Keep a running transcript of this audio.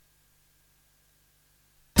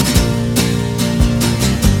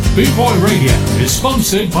Boot Boy Radio is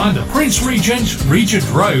sponsored by the Prince Regent, Regent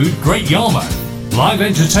Road, Great Yarmouth. Live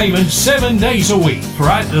entertainment 7 days a week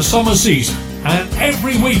throughout the summer season and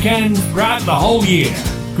every weekend throughout the whole year.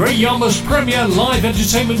 Great Yarmouth's premier live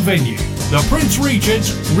entertainment venue, the Prince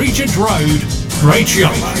Regent, Regent Road, Great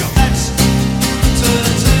Yarmouth.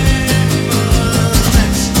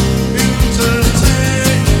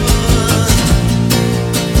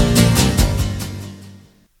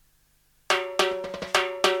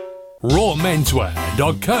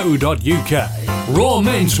 rawmenswear.co.uk. Raw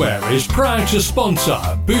Menswear is proud to sponsor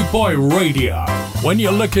Boot Boy Radio. When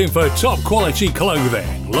you're looking for top quality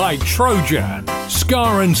clothing like Trojan,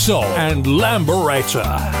 Scar and Soul and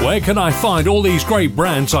Lamberetta, where can I find all these great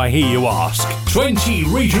brands, I hear you ask? 20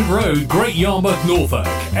 Regent Road, Great Yarmouth, Norfolk,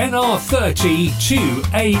 NR30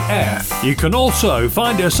 2AF. You can also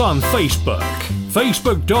find us on Facebook,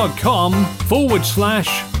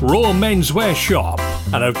 facebook.com/Raw Menswear Shop,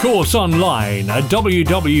 and of course online at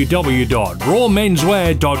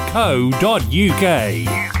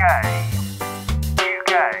www.rawmenswear.co.uk. UK.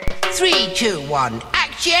 3, 2, 1,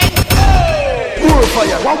 action! Hey! Pull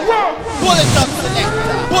fire! Pull it up,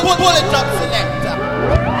 selector! Pull it up, selector!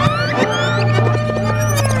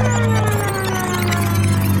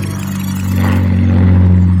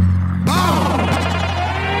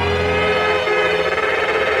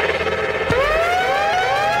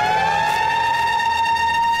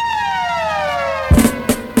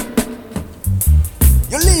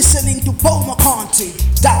 Paul McCarthy,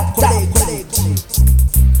 Dab Collect,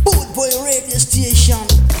 Boot Boy Radio Station.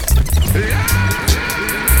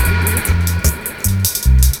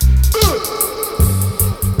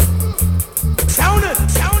 Sound it,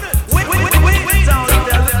 wait, sound it,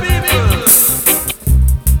 tell the people.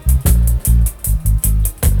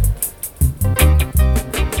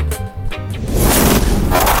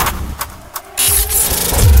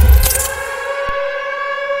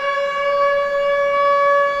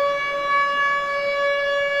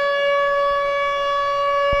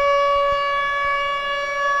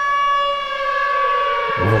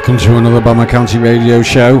 Welcome to another Bomber County Radio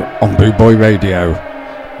show on Boot Boy Radio.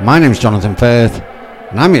 My name's Jonathan Firth,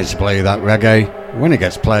 and I'm here to play that reggae when it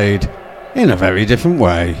gets played in a very different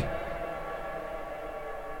way.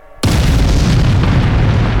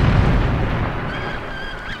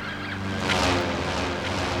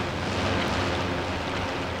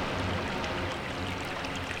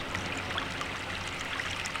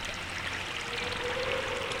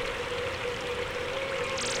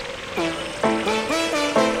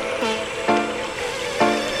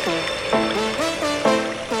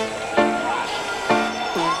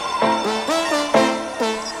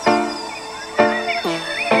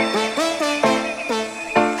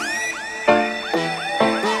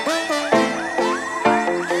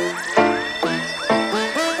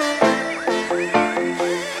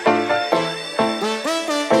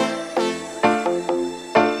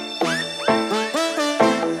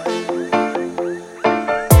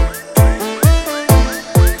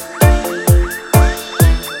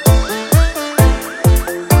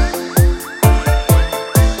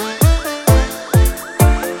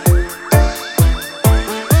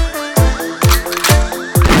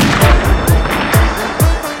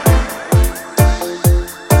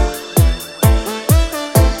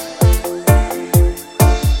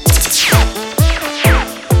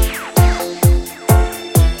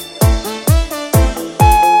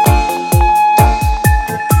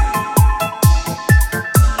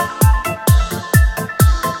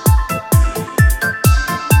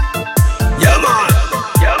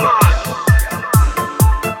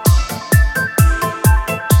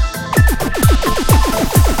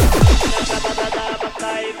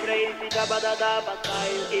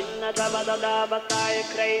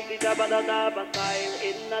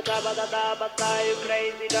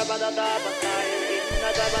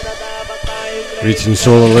 Greetings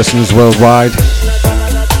to all the listeners worldwide.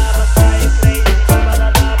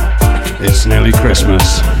 It's nearly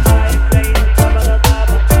Christmas.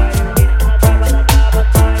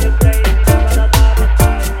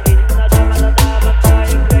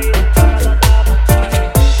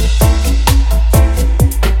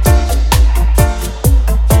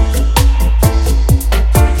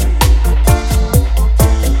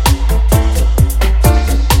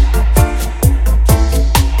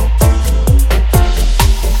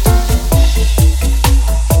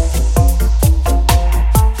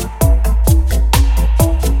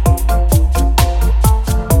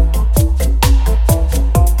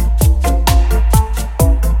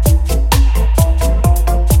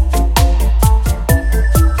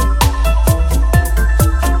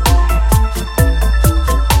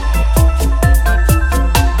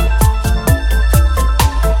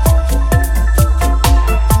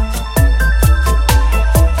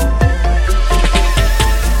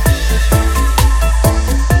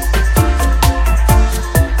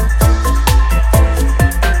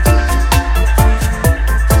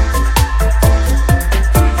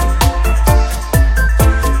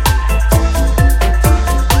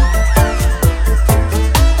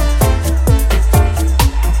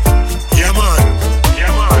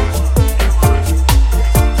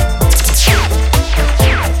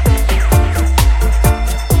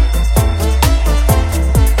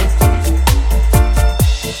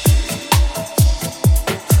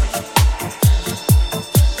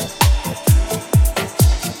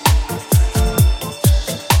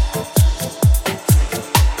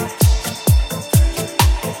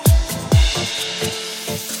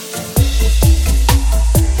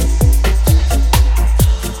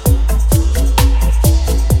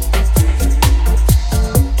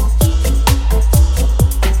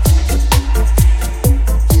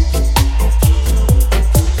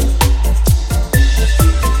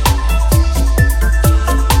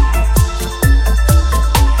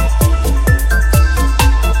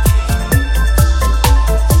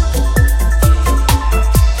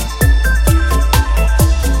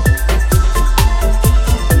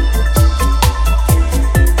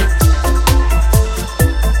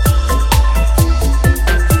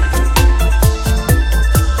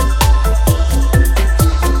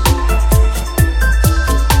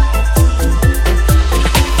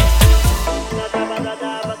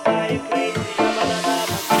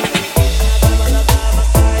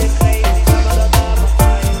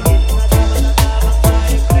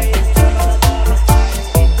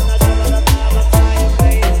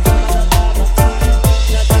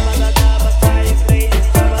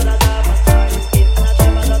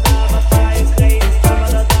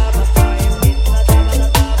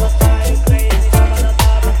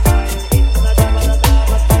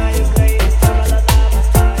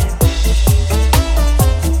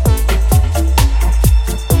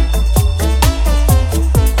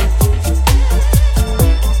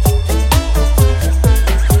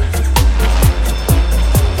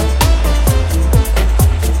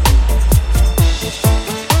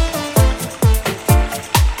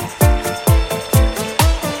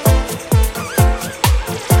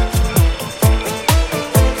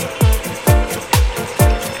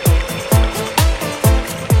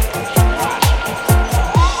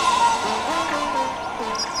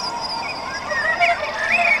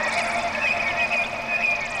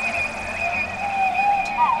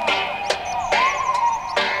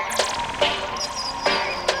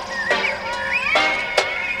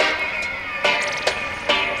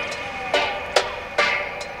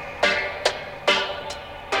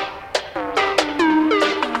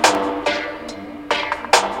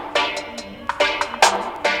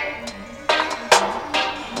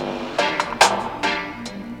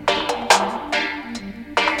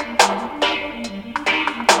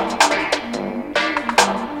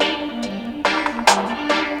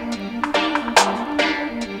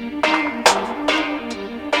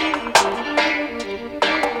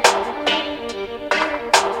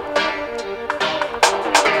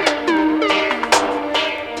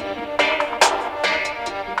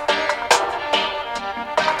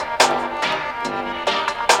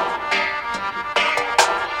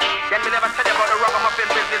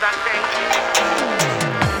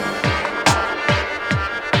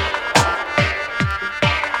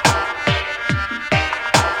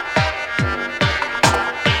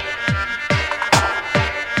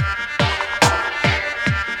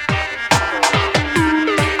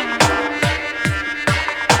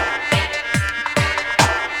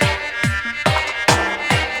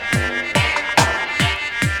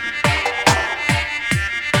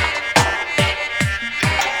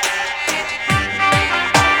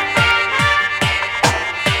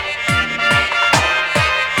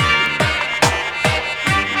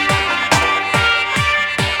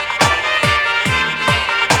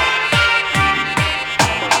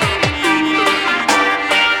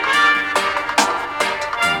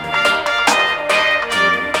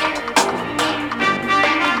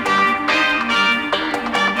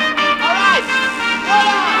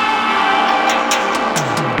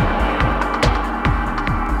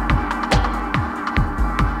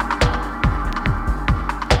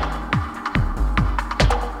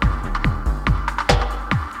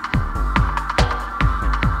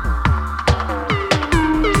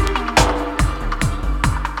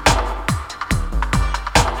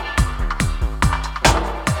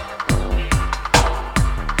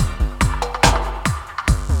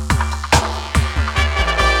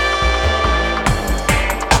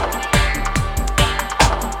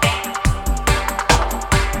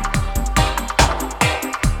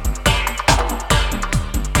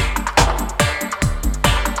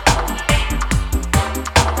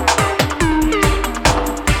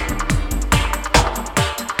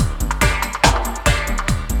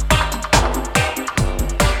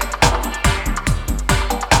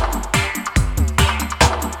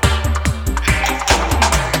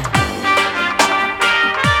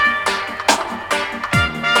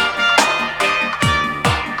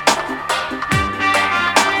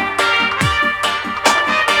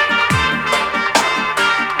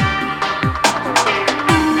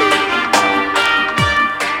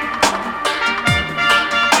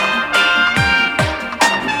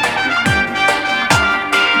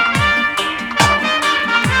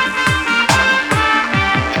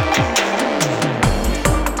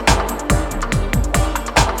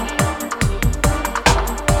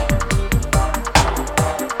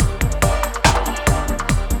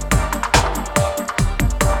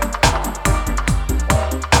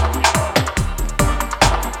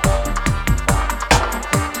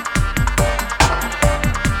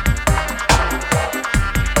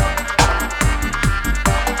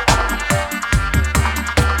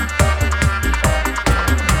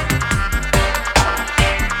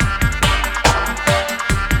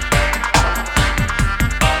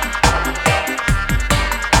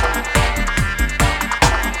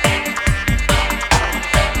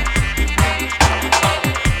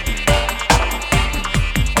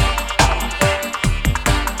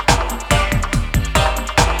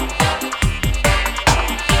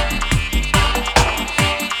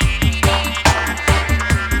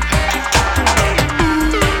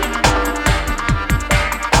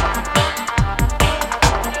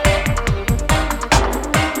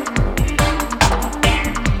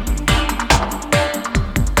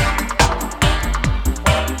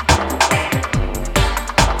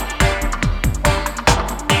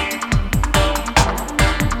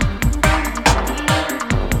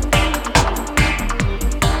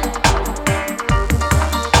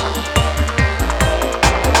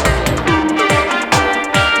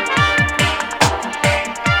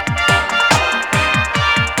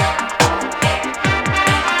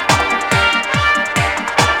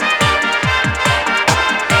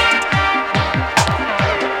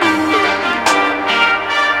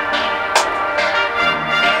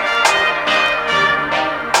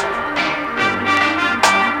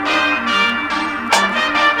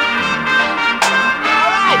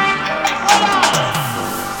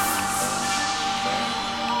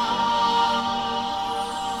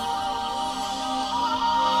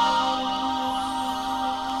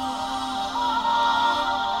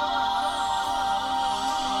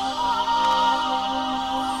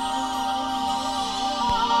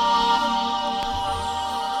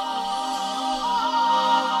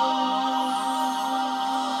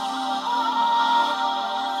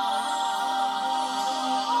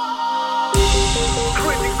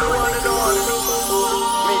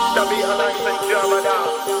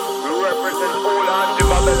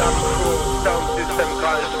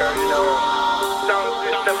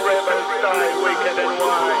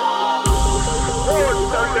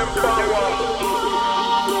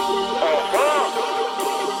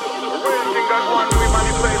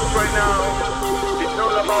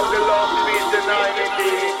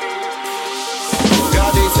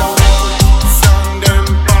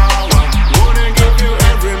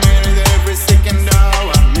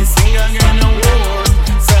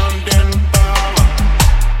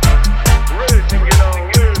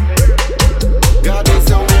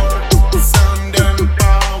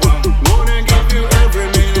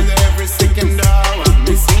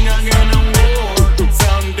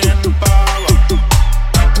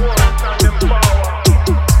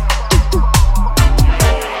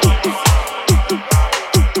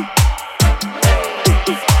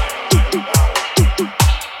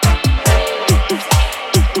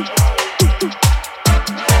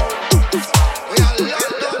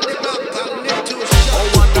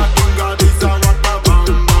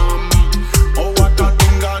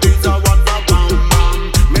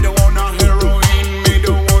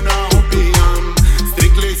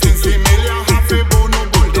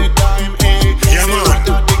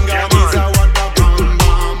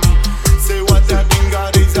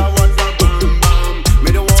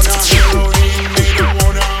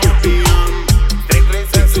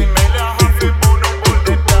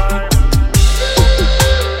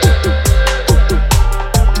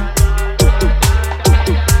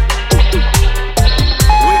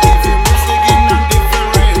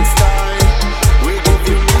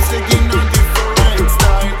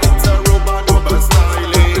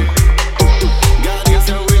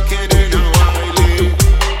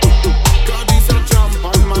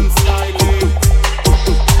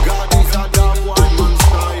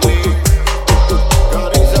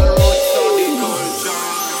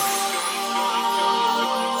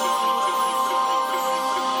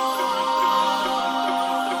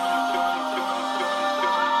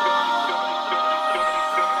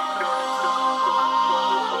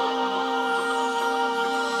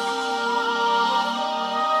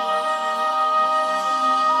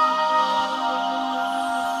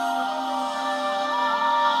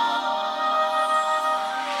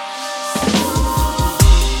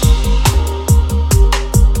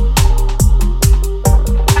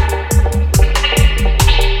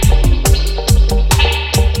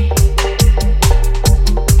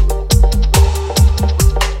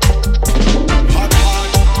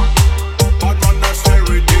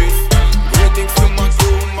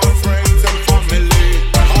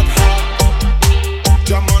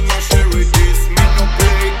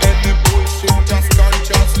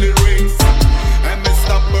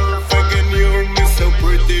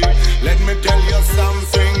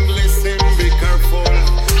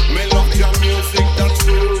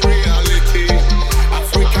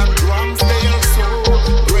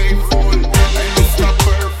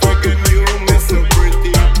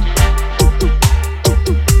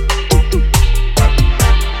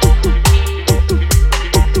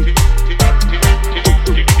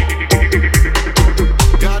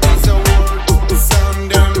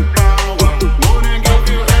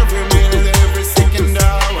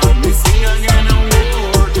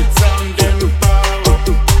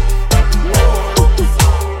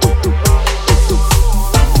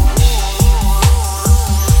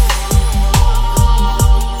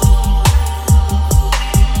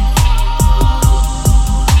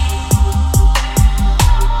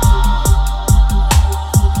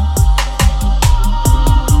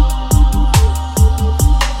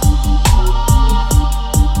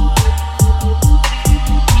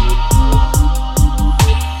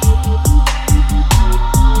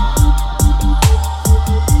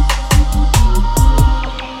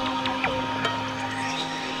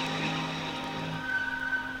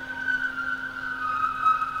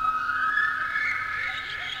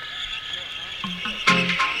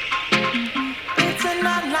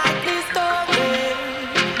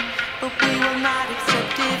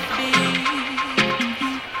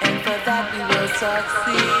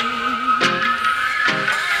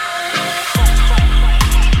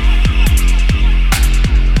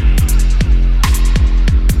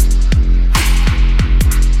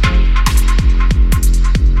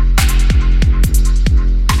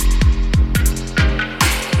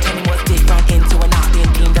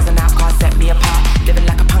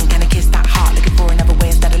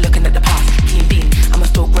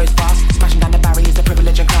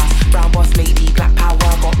 Brown boss lady, black power,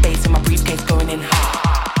 got bass in my briefcase going in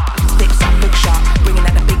hard.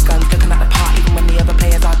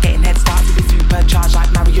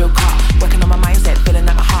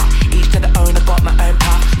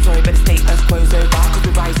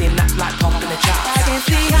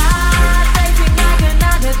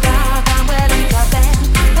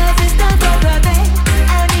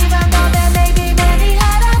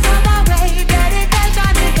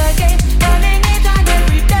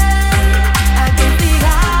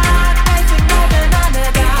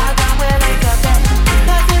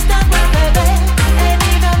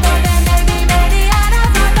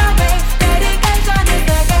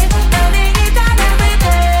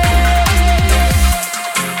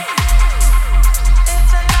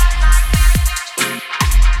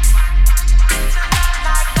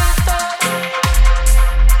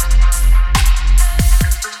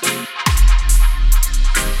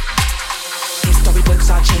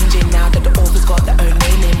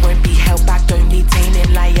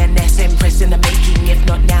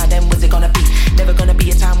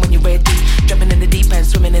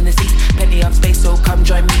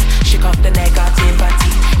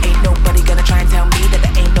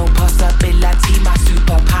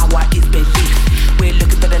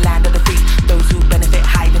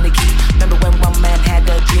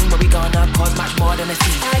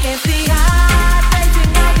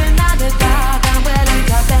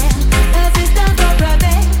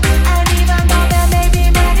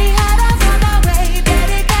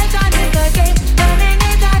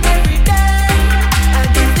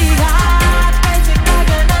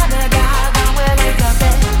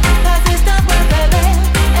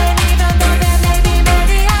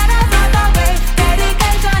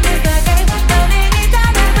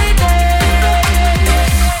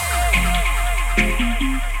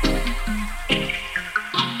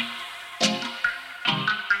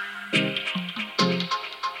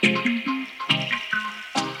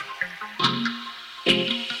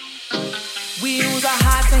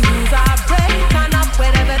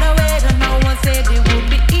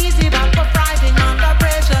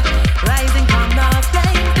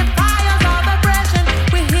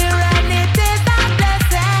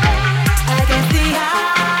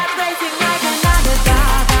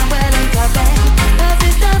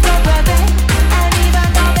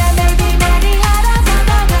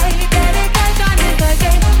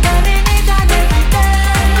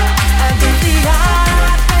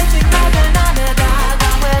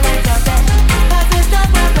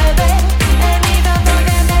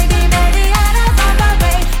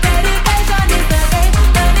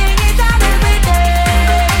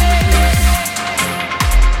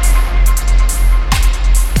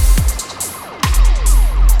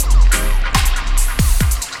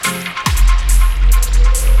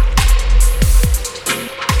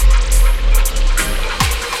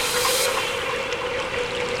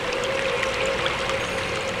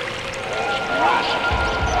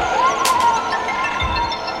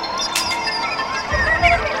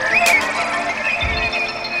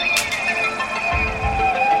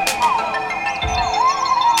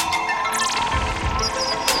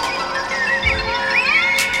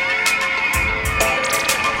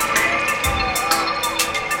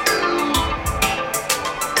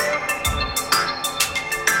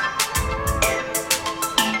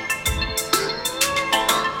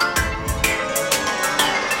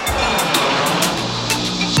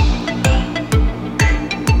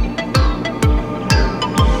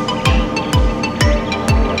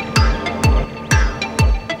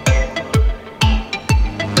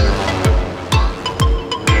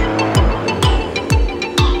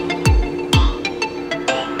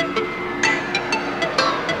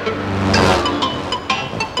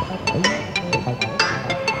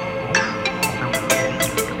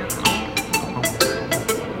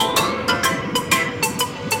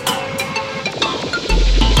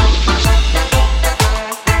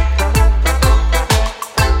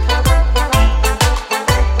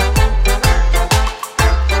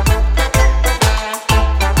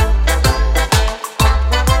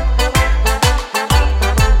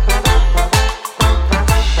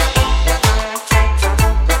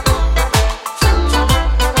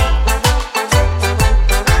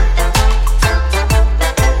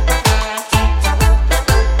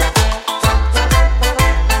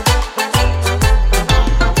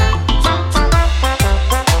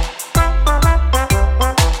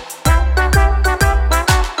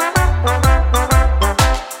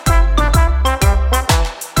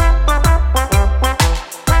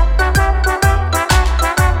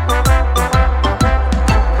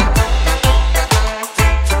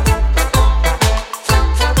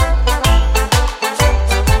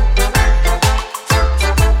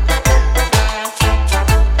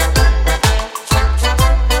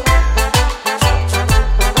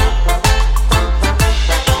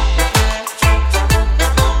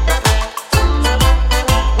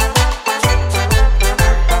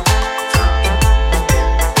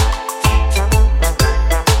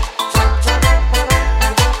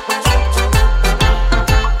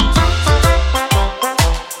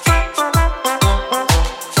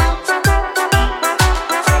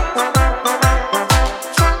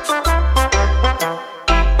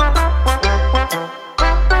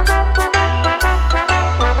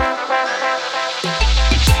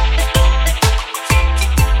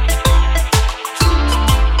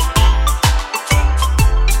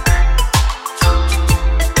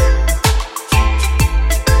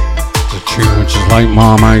 like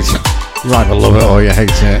Marmite. You either love it or you hate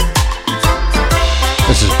it.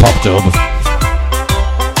 This is Pop Dub.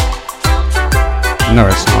 No,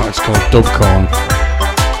 it's not. It's called Dubcorn.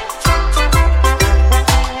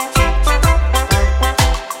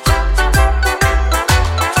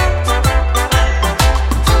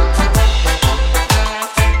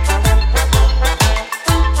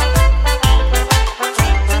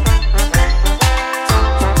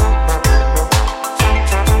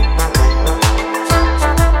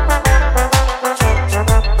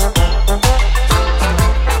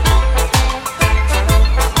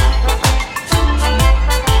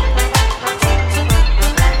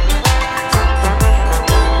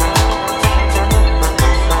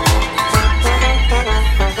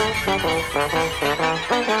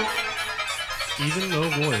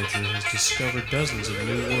 Discovered dozens of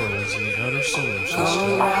new worlds in the outer solar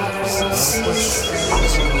system. Without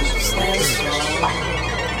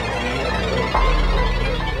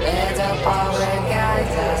let our power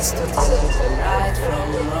guide us to tell the right from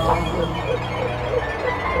wrong.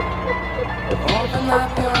 Open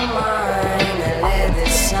up your mind and let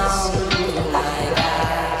this sound unite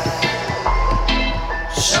us.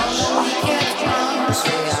 Show the wicked ones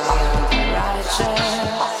we are the righteous.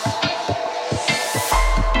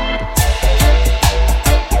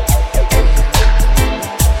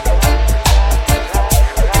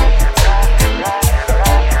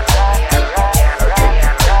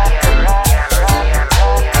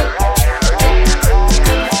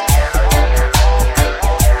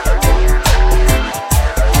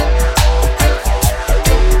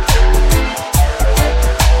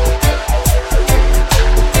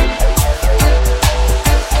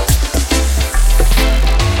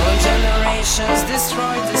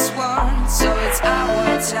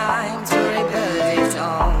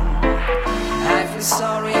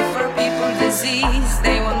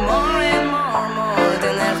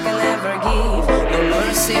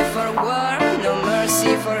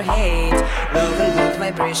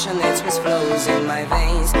 It was flows in my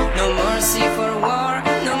veins. No mercy for war,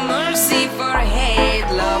 no mercy for hate.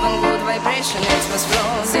 Love and good vibration, it was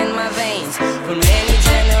flows in my veins. For many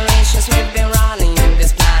generations we've been running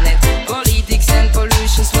this planet. Politics and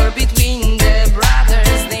pollutions were between the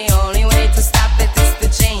brothers. The only way to stop it is to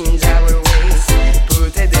change our ways.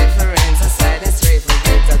 Put a difference aside and straight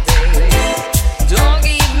forget the days. Don't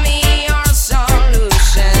give me your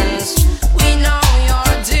solutions. We know your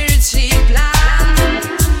dirty plan.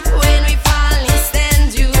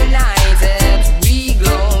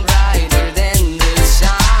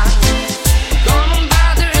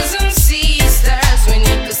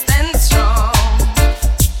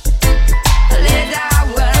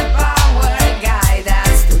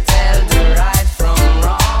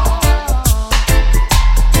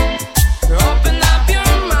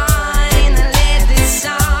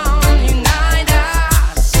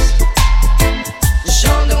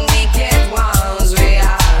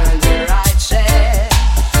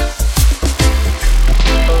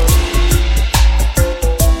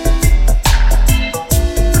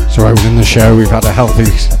 Opening the show, we've had a healthy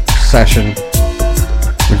session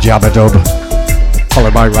with Jabba Dub,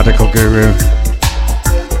 followed by Radical Guru,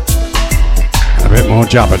 and a bit more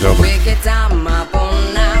Jabba Dub. Wicked time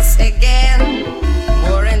upon us again.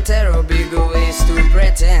 War and terror, big ways to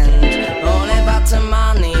pretend. Only about the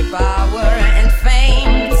money, power and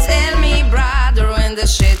fame. Tell me, brother, when the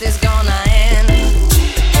shit is gonna end.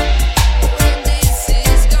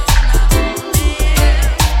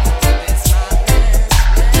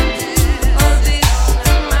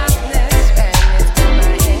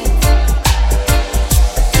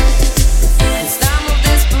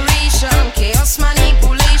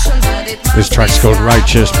 This track's called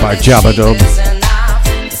Righteous by Jabba Dub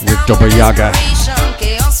with Dubba Yaga.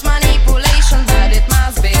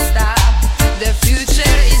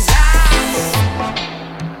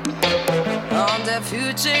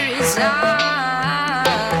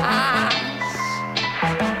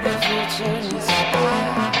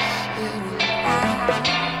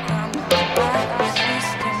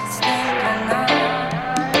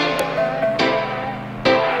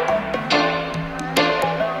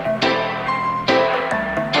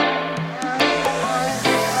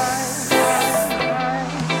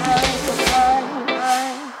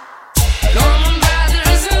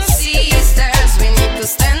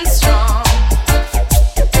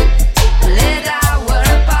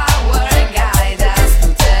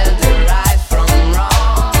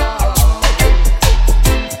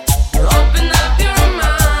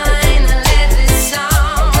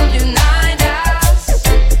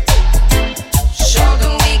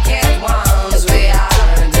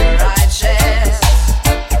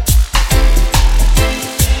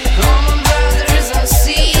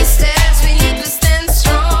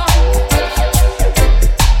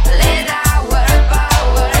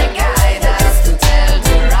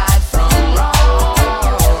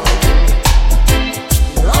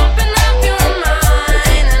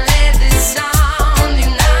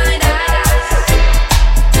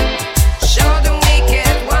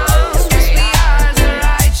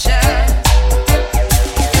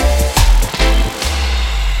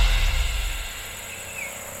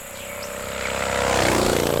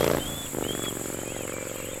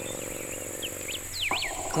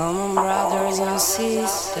 Come on, brothers and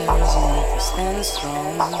sisters, and stand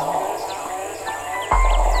strong.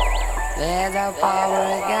 Let our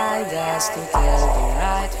power guide us to tell the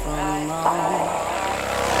right from wrong.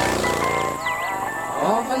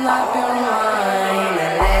 Open up your mind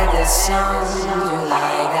and let the sun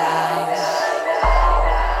unite us.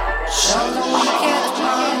 Show the wicked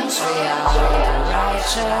ones we are the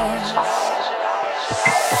righteous.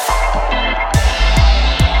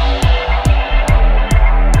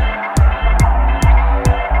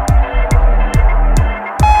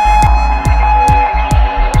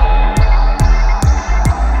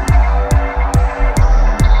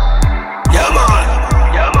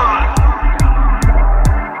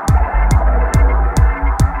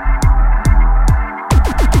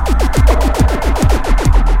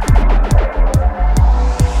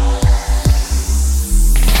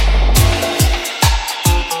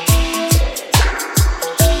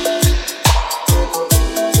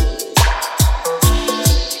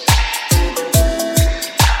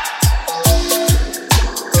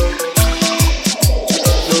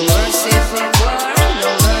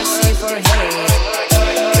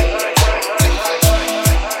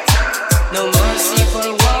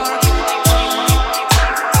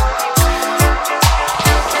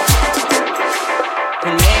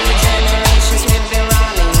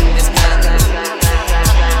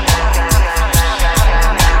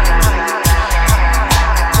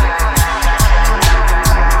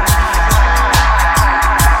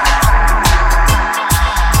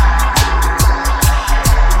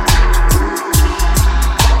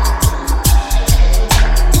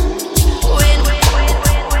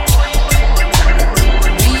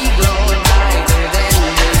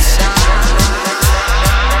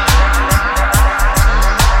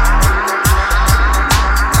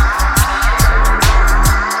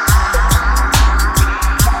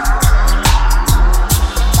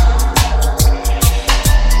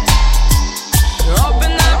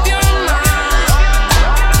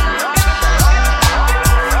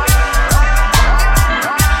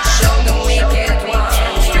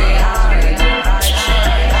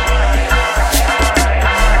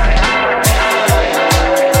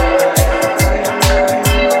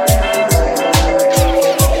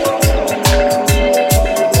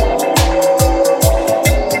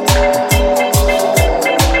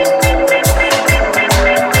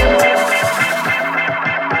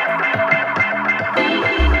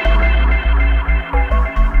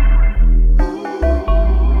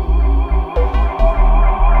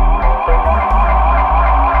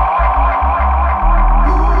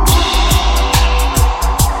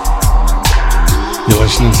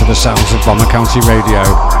 Listening to the sounds of Bomber County Radio,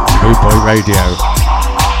 Boot Boy Radio.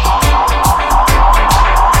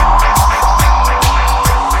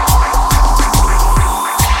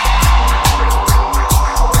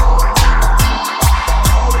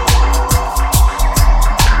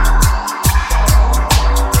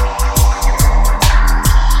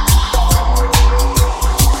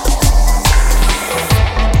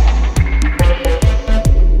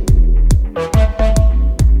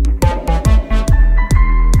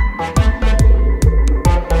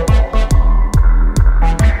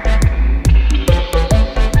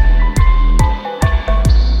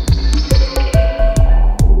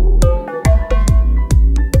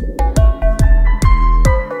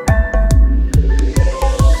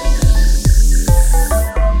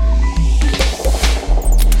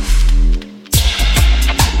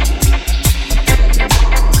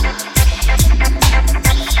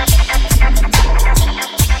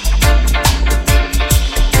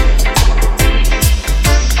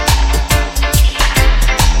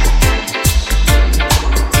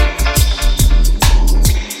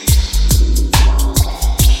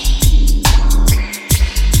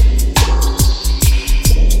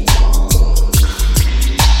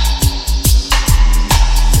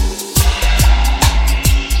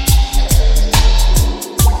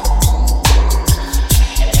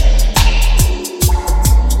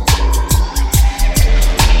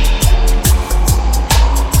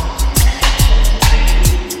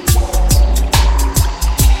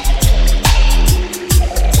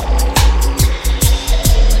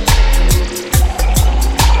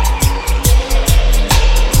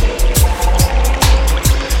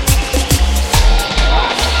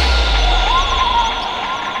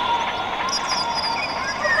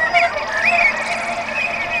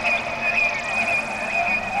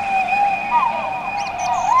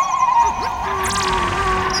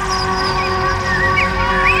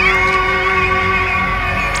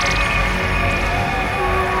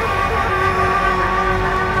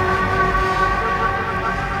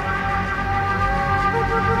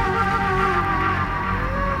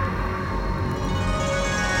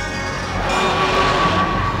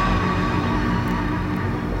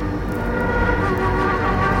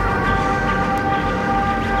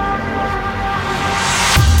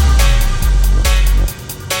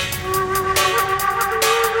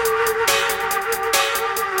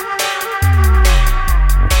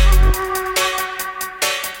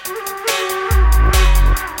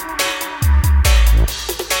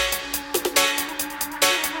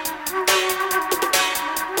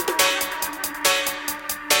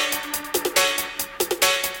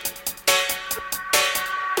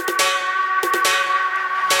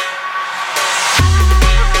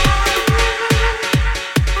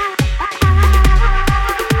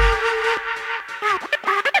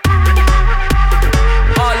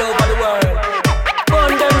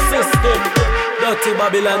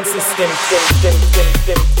 system.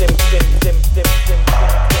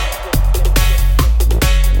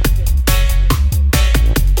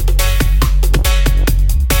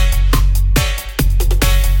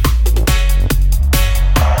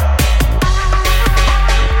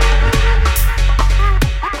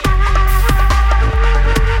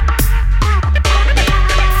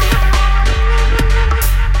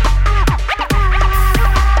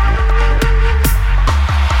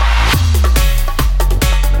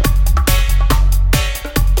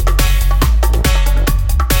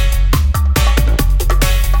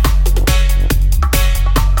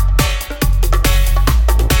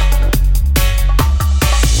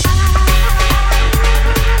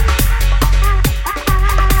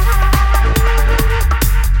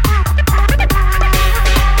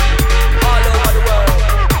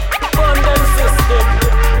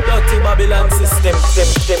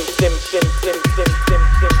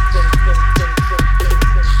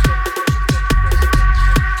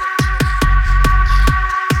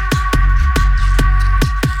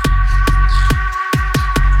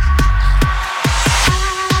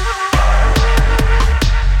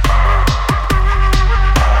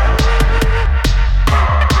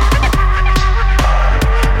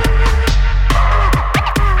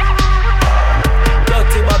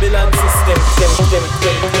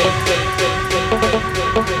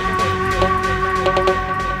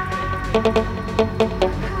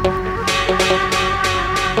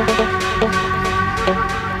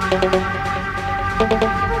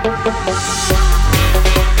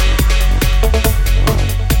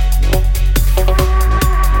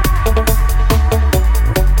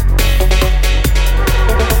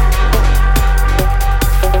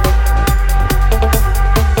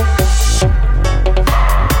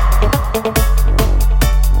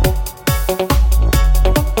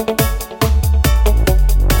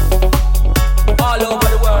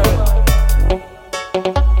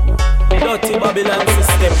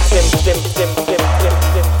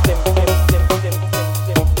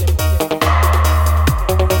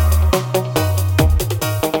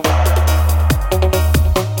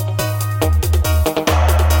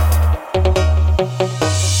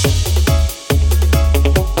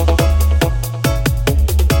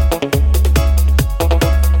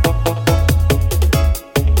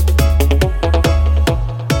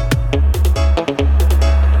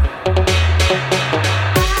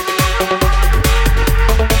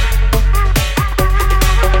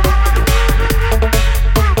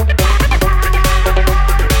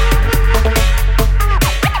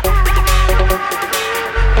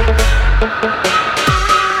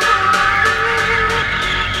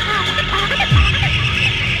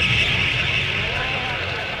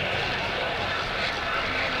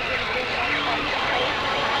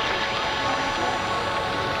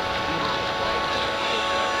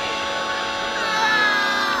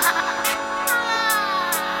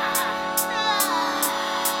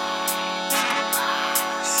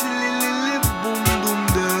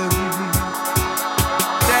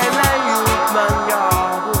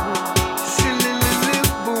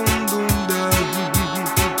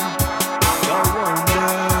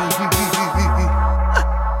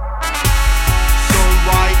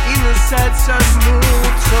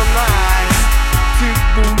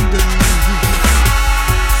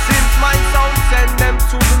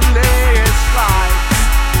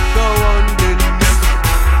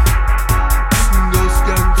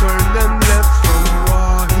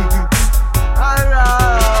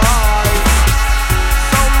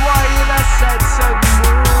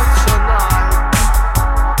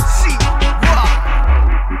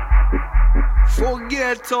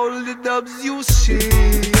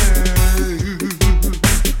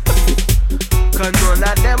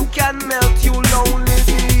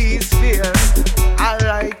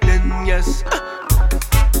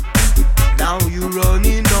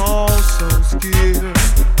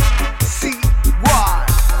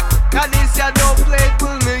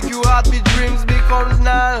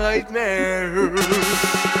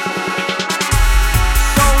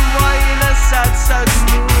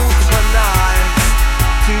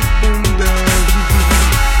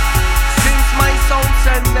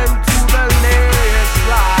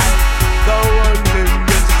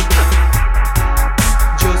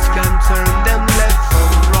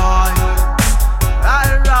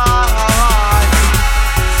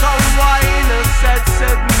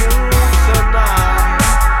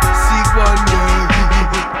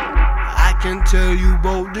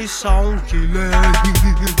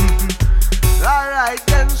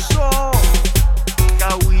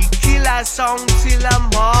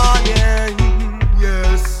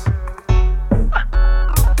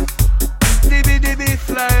 Dibby dibby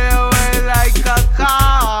fly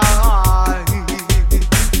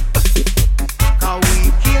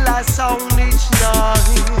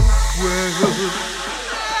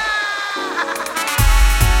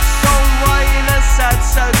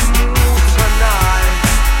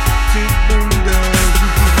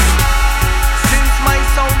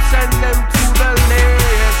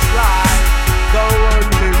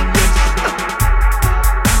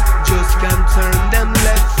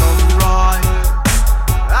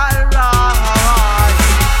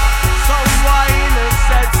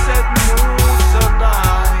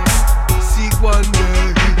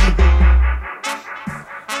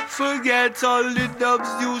get all the dubs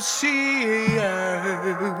you see.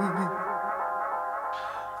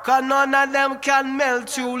 Cause none of them can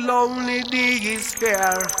melt you lonely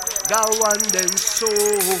despair. That one them so.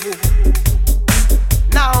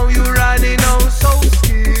 Now you running on so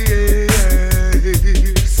scared.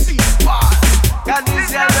 See what? Can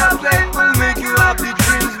this other play will make you happy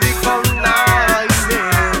dreams become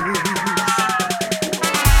nightmares.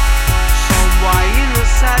 Somewhere in the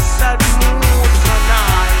sad mood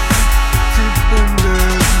tonight to boom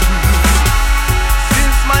them.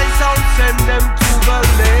 Since my sound send them to the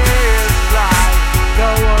last flight, the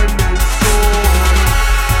one and soul.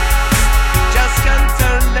 Just can't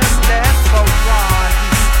turn them left from right.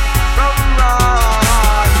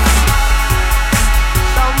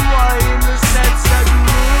 Somewhere in the sad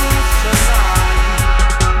mood tonight,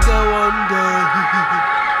 the one day.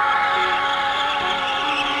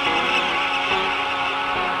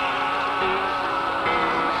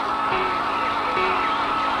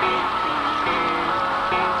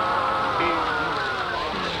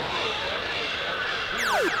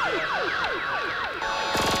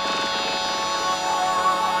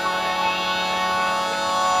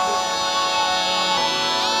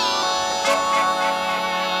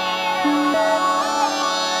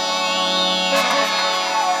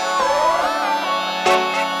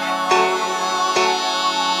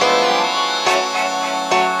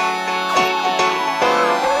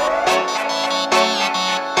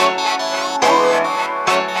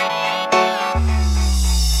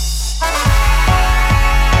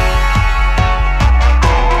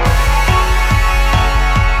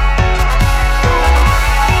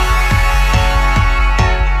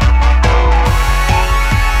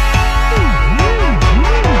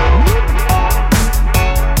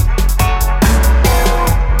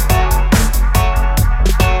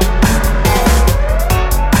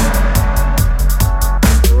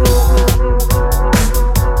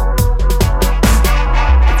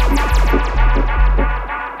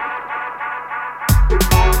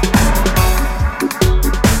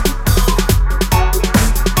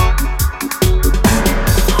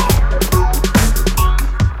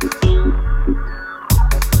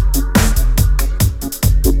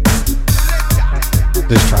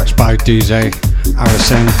 This track's by DJ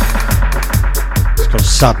Harrison. It's called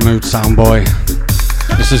Sad Mood Soundboy.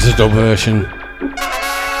 This is a dub version.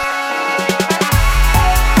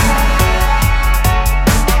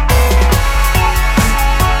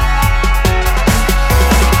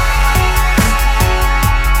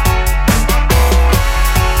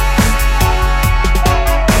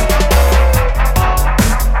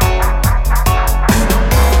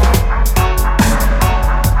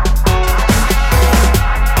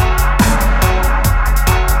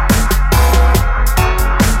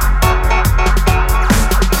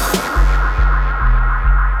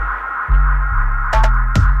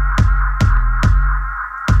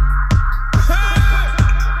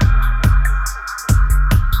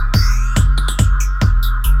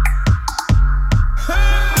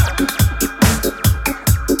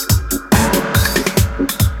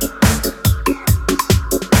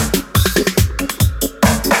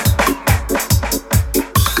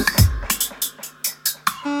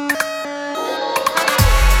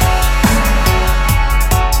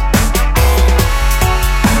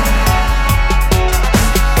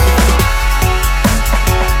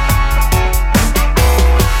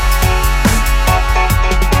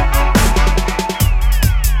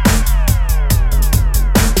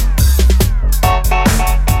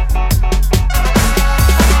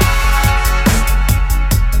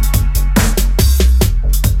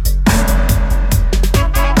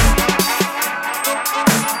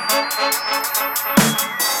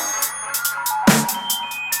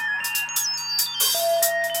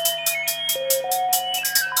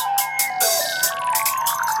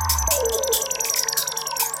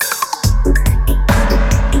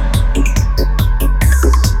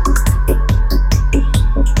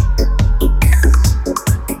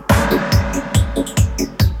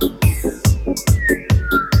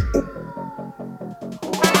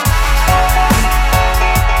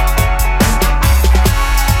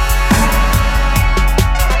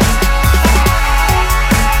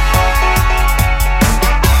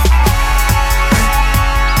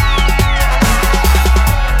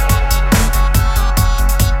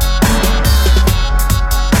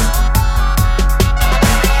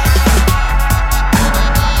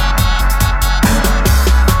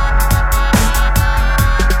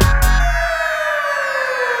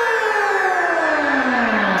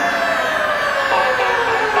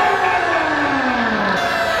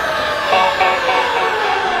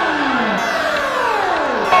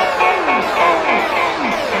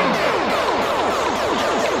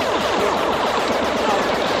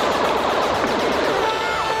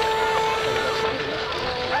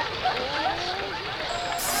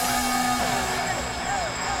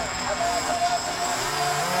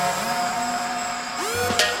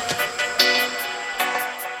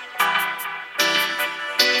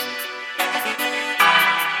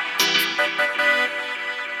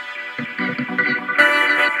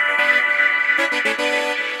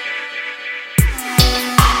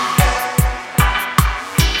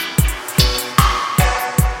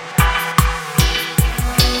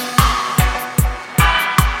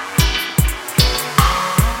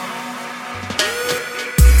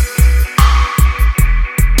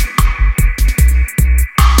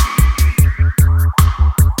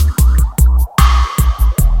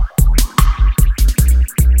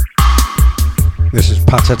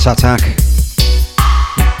 Patatatak,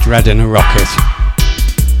 Dread in a Rocket.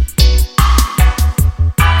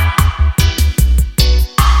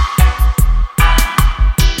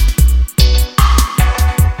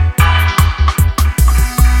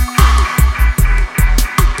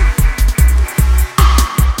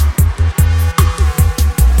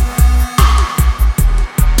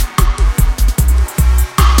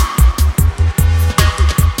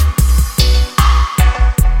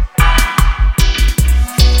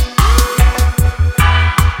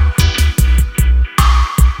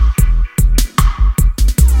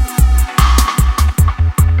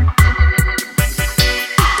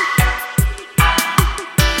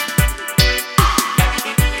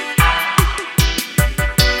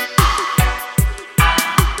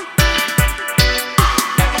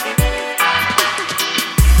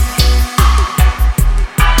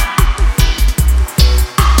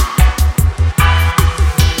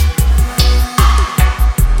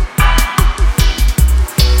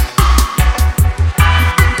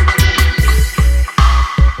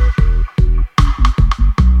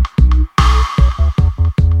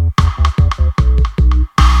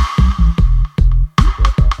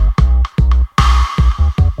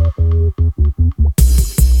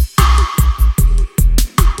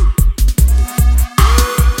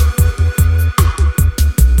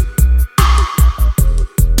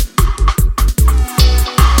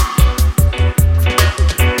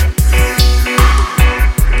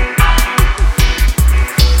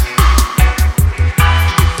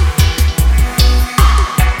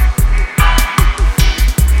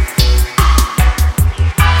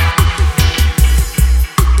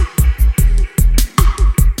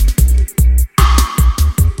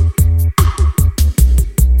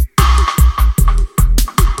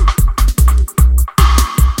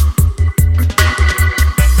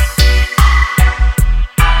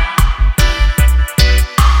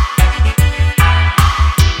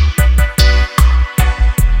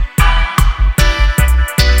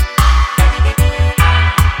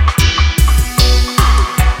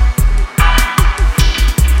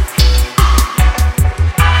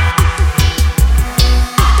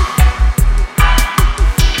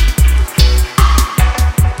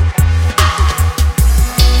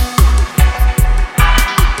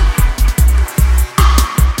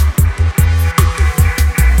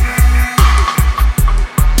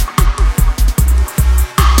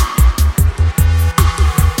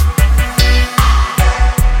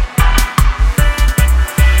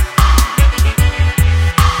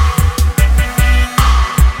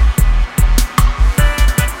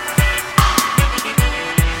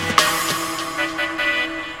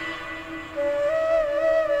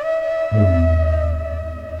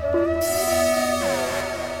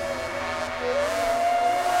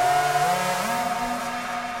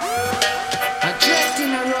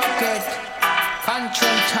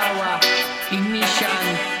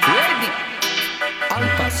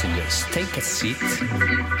 Take a seat and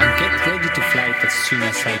get ready to fly as soon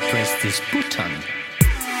as I press this button.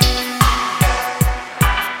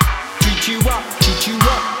 Choo choo up, choo choo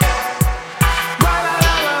up. Wah la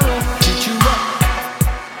la la la, choo choo up.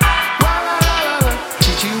 Wah la la la la,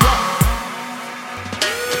 choo choo up.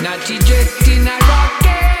 Naughty jet in a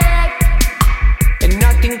rocket, and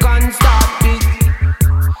nothing can stop it.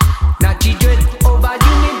 Naughty jet over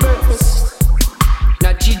universe.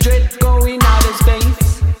 Naughty jet going outer space.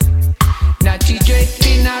 Naughty jet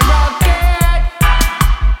in a rocket,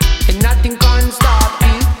 and nothing can stop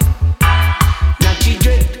it. Naughty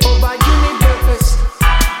jet over universe.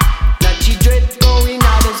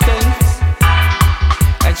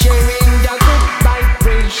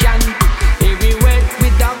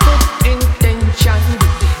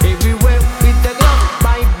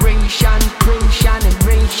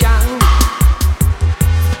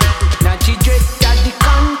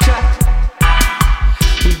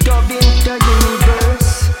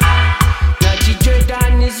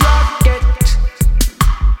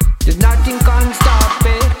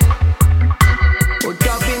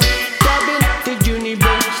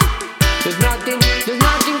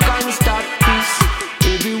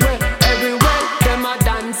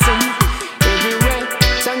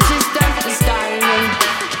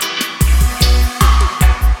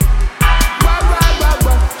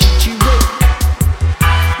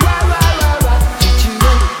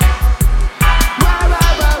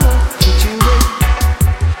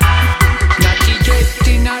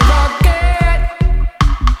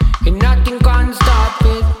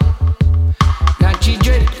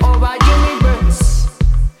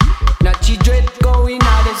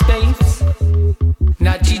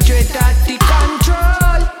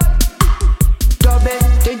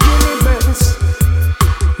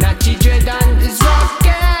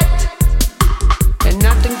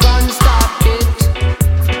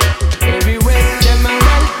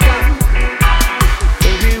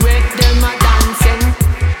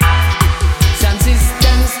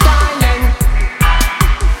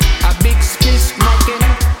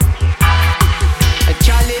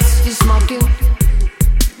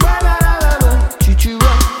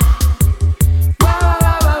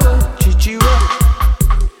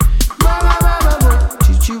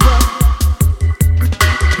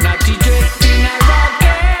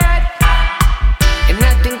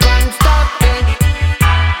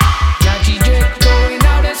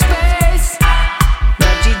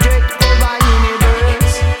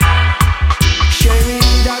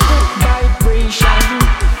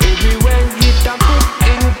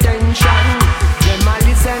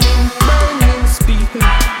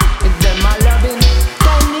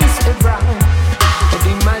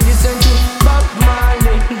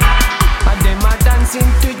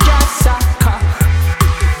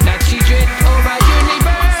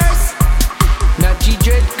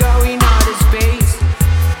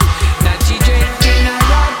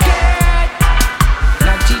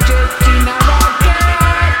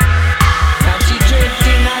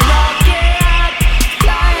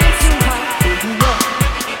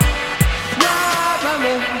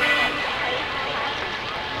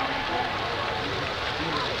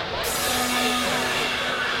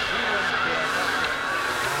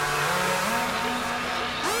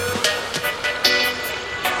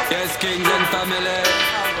 kings and family.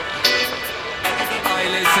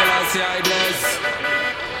 Haile Selassie, I bless.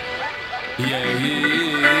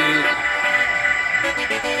 Yeah.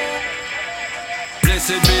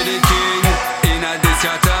 Blessed be the king in a this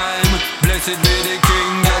your time. Blessed be the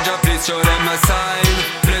king, Jaja, please show them a sign.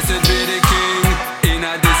 Blessed be the king in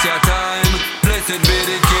a this your time. Blessed be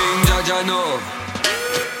the king, Jaja, no.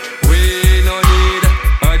 We no need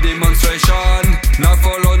a demonstration. Not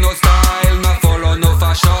follow no style, not follow no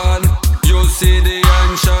fashion. You see the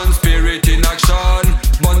ancient spirit in action.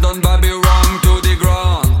 Burn down Babylon to the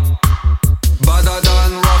ground. Badder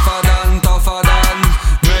than, rougher than, tougher than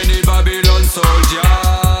many Babylon soldiers.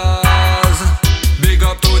 Big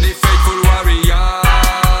up to the faithful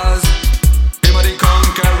warriors. Him a the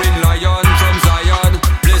conquering lion from Zion.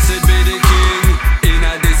 Blessed be the king in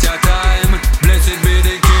a this your time. Blessed be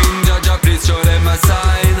the king, Jaja, please show them a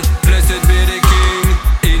sign. Blessed be the king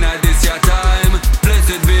in a this your time.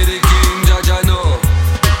 Blessed be the king, Jaja, no.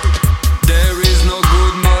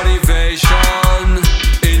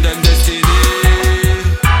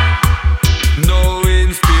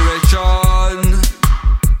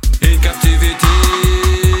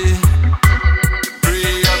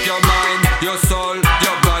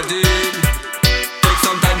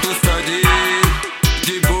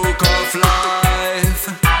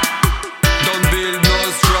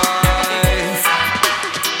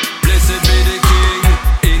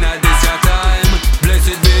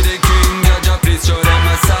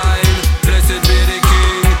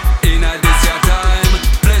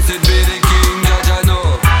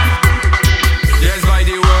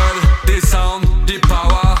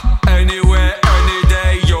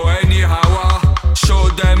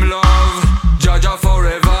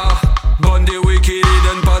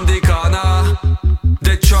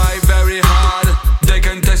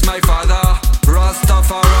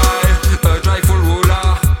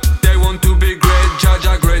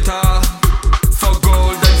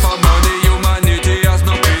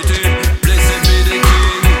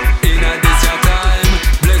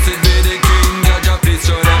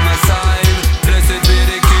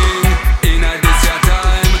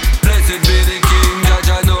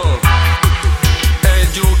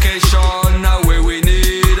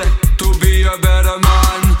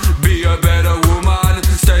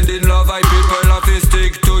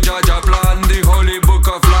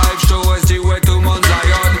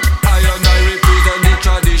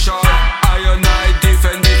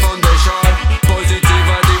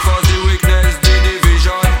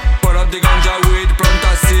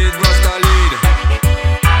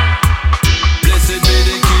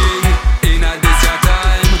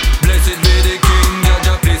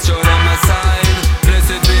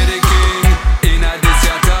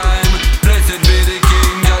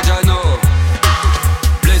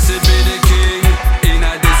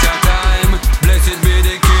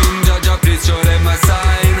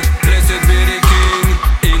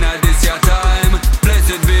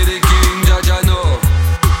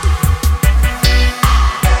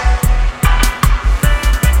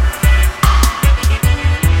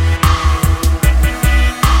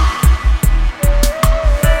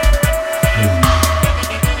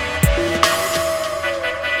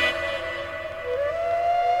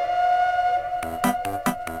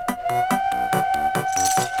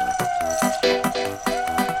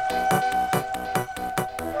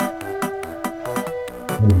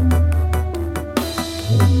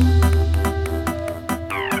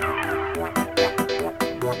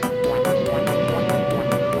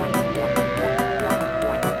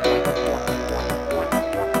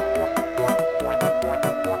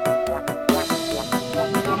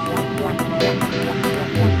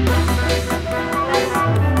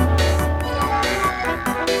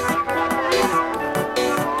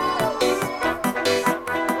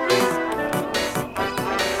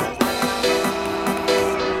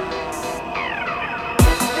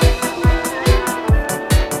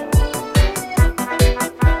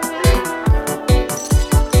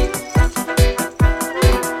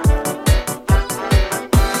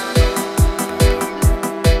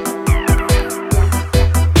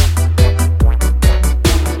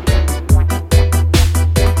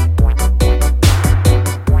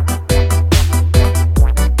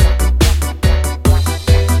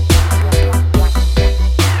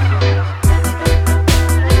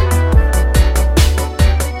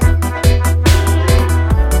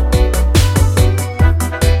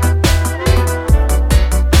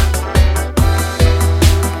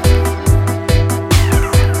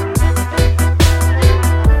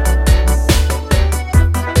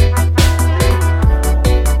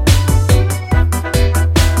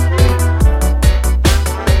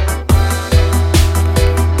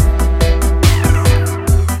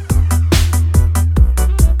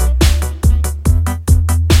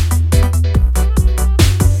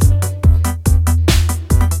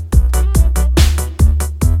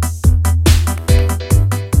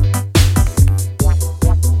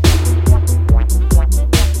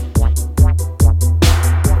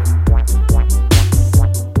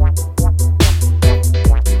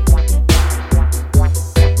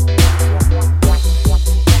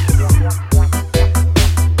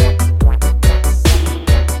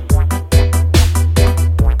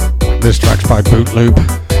 Loop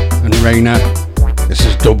and Raina. This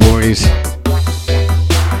is Dub Boys.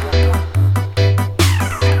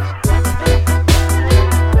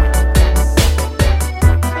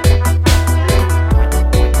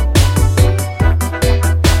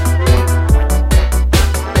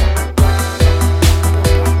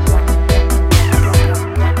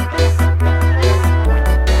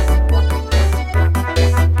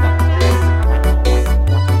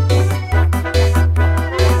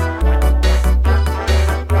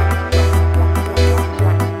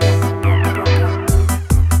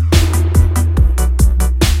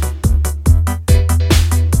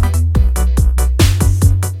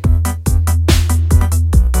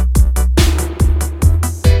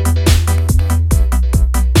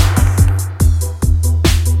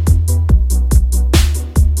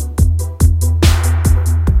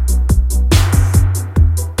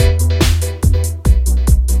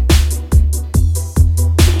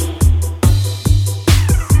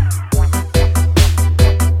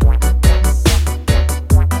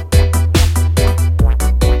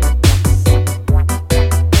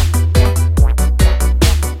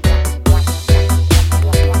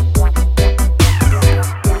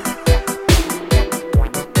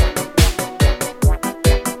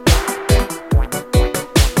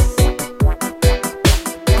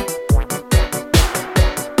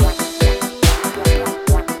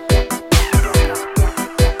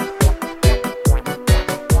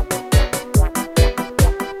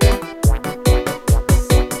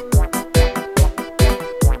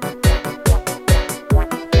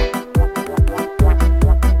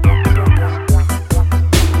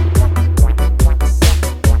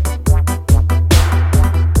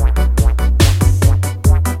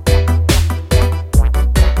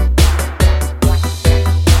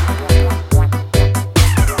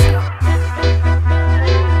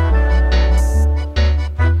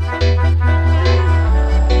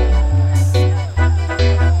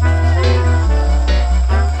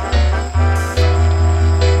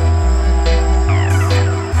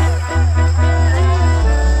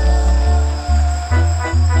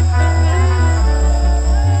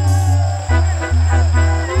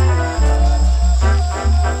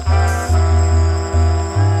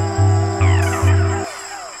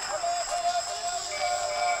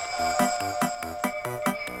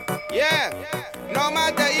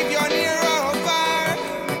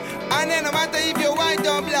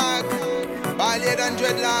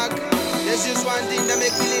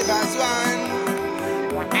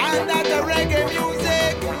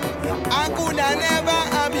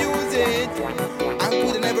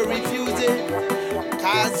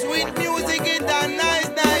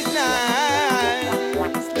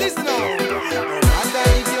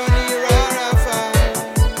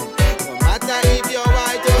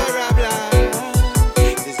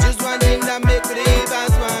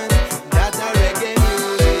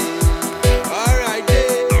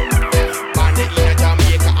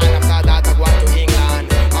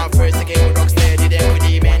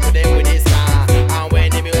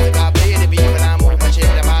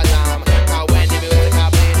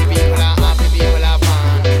 People are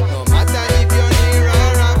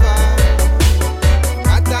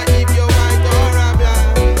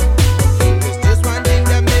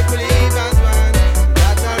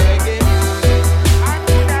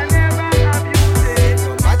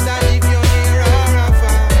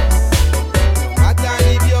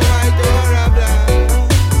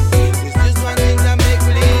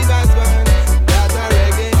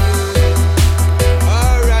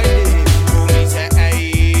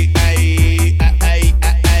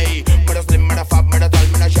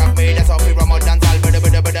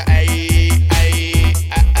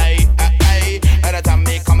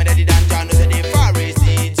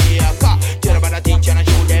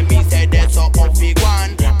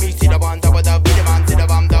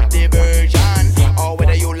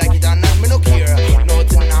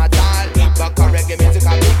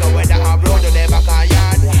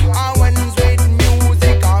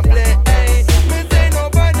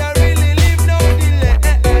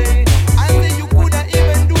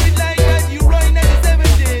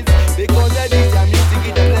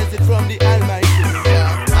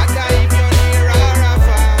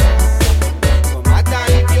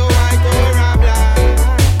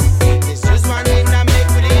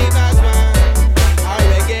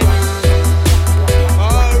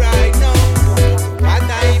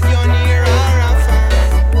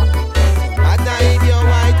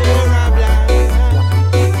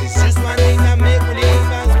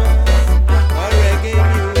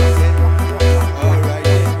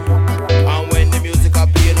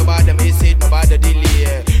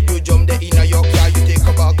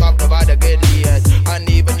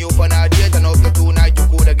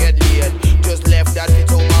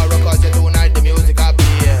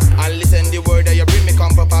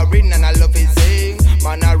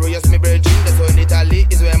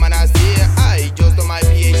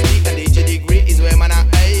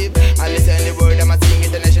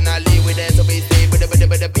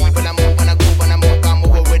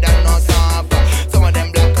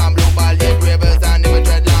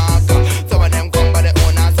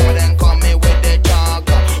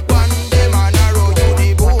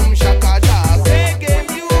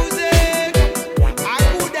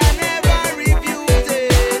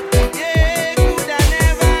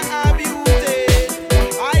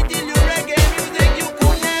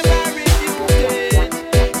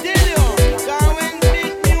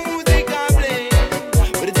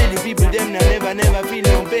never feel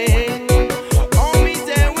no pain. All me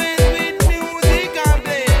there with music and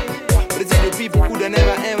play. But it's the people who don't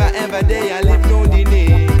never ever ever day I live no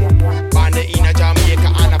delay. Born in a Jamaica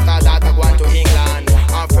and after that I go on to England.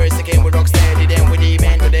 And first I came with Rocksteady, then with the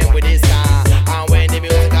men, then with the star. And when the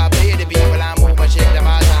music I play, the people I move and shake the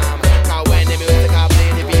bottom. Cause when the music I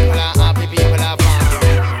play, the people are happy, people are fun.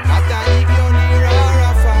 No matter if you're near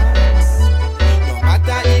or far, no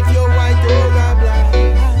matter if you're white or black,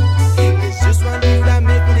 it's just one thing that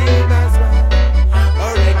make me live as one.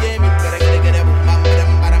 Or reggae me, gotta get a bam bam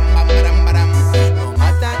bam bam bam bam. No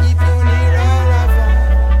matter if you're near or far,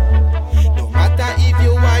 no matter if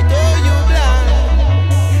you're white or you black,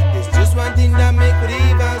 it's just one thing that make me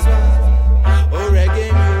live as one. Oh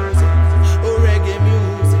reggae music, oh reggae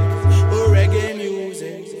music, oh reggae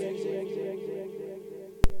music.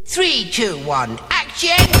 3, 2, 1,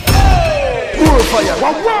 action! More fire!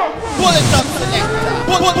 Pull it up, selector!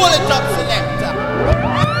 Pull it up, selector!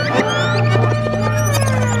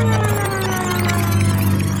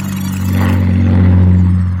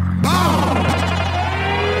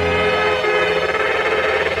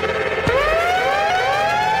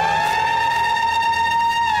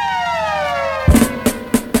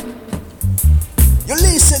 You're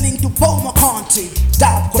listening to Paul McCarthy,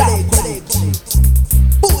 Dab Collect,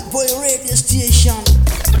 Boot Boy Radio Station.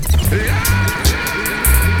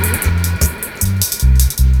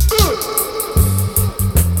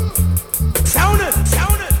 Sound it!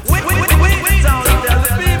 Wait, sound it, tell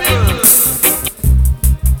the people!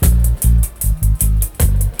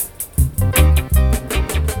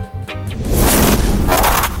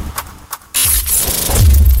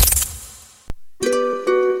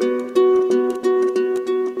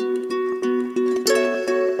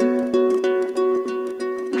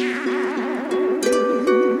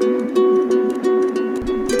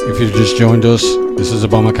 If you've just joined us, this is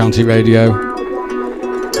Obama County Radio,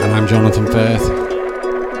 and I'm Jonathan Firth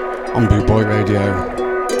on Boot Boy Radio.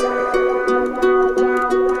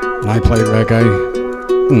 And I play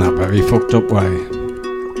reggae in that very fucked up way.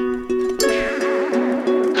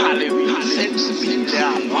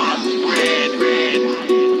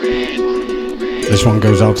 This one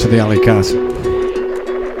goes out to the Alley Cat.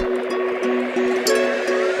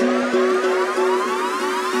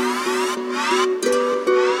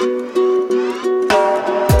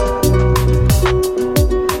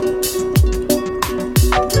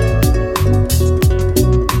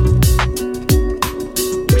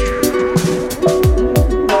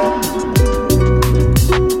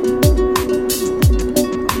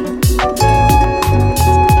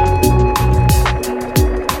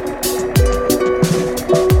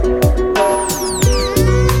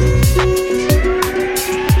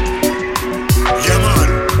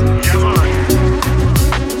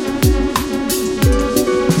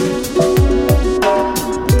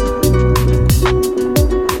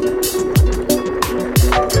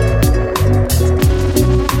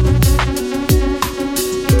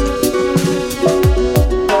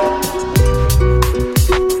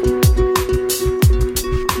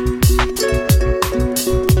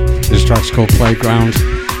 Called Playground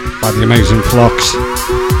by the amazing Flocks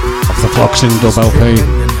of the Flocks in Dub LP.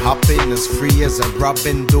 Hopping as free as a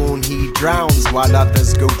robin, dawn he drowns while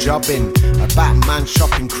others go jobbing. A Batman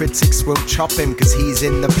shopping, critics won't chop him cause he's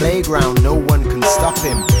in the playground, no one can stop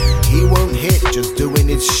him. He won't hit, just doing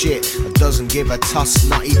his shit. Doesn't give a toss,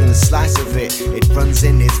 not even a slice of it. It runs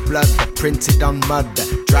in his blood, but printed on mud.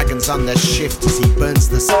 The dragons on the shift as he burns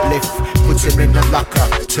the spliff. Puts him in the locker,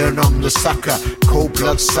 turn on the sucker. Cold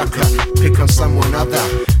blood sucker, pick on someone other.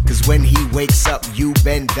 Cause when he wakes up, you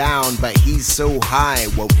bend down. But he's so high,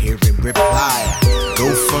 won't hear him reply.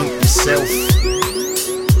 Go funk yourself.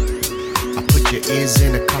 I put your ears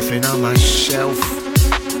in a coffin on my shelf.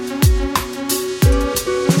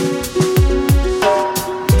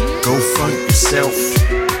 Go funk yourself.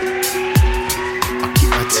 I keep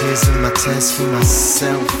my tears and my tears for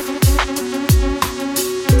myself.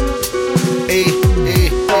 Hey, hey,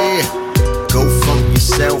 hey. Go funk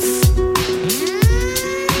yourself.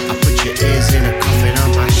 I put your ears in a coffin on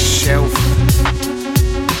my shelf.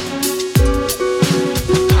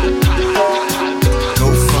 Go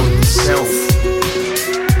funk yourself.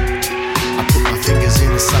 I put my fingers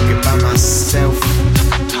in a socket by myself.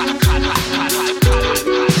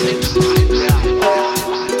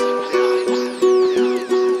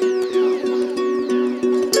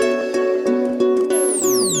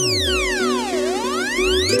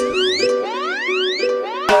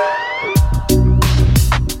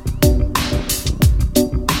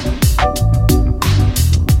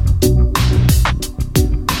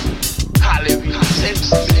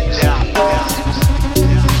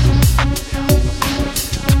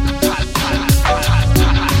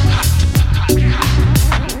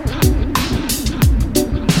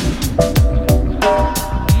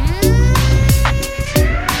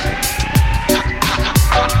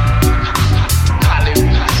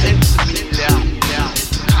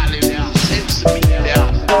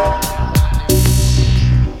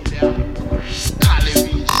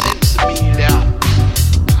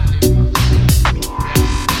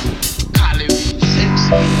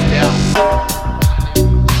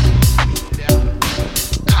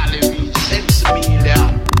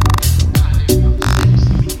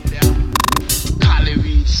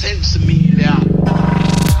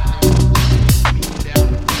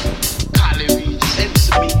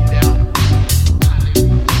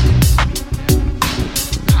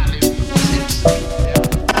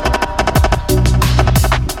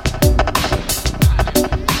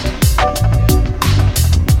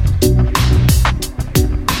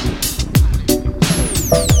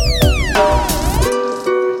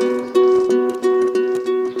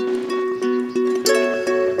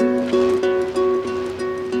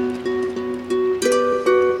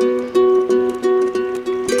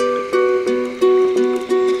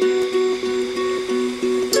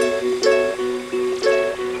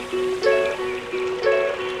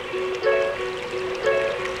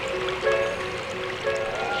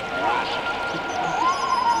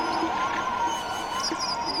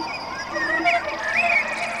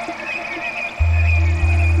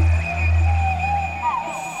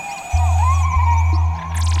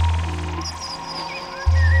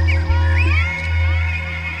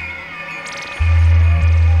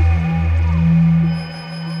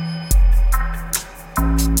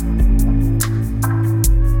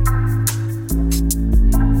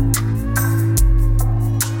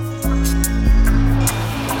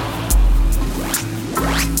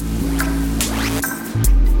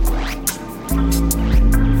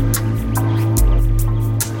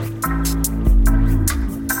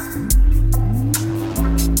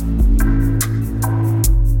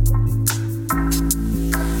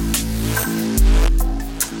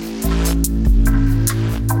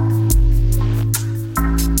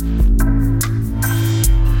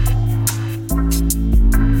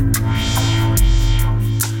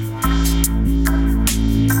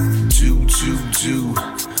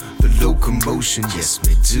 the locomotion. Yes,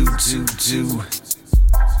 me do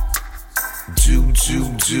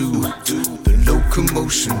the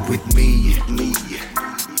locomotion with me.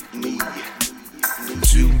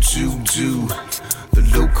 Do the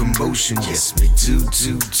locomotion. Yes, me do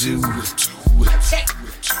the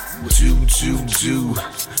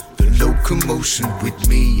locomotion with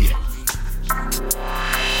me.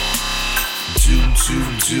 Do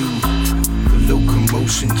the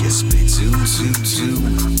locomotion. Yes, me do the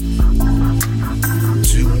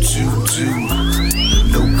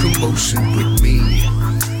locomotion with me.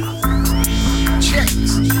 Check.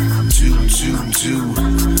 Do the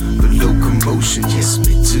locomotion. Yes,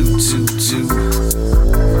 me do the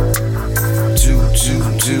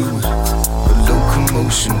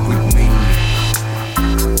locomotion with me.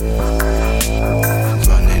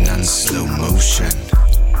 Running on slow motion.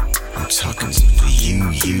 I'm talking to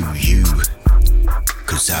you.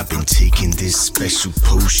 Cause I've been taking this special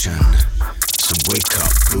potion. So wake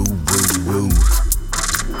up, woo.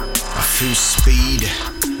 I feel speed,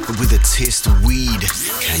 but with a taste of weed.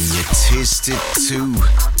 Can you taste it too?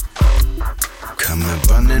 Coming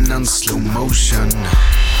running on slow motion.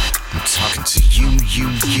 I'm talking to you.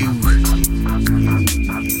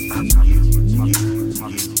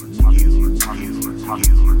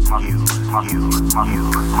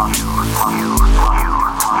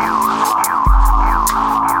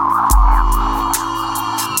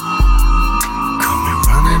 Coming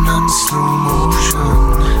running on slow motion.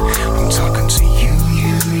 I'm talking to you.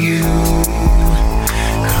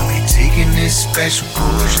 Coming taking this special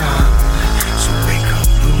potion. So wake up,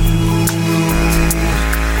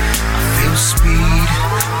 feel speed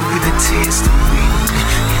with a taste of weed.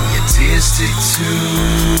 Can you taste it too?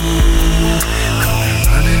 Coming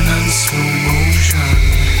running on slow motion.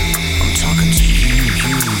 I'm talking to you.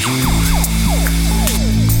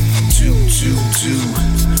 Do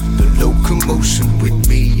the locomotion with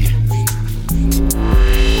me.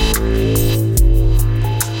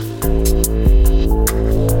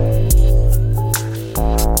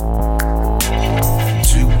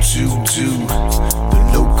 Do the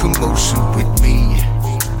locomotion with me.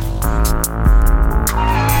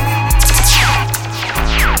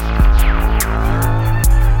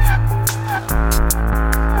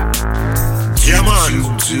 Yeah, man. Do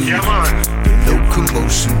the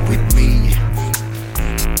locomotion with me.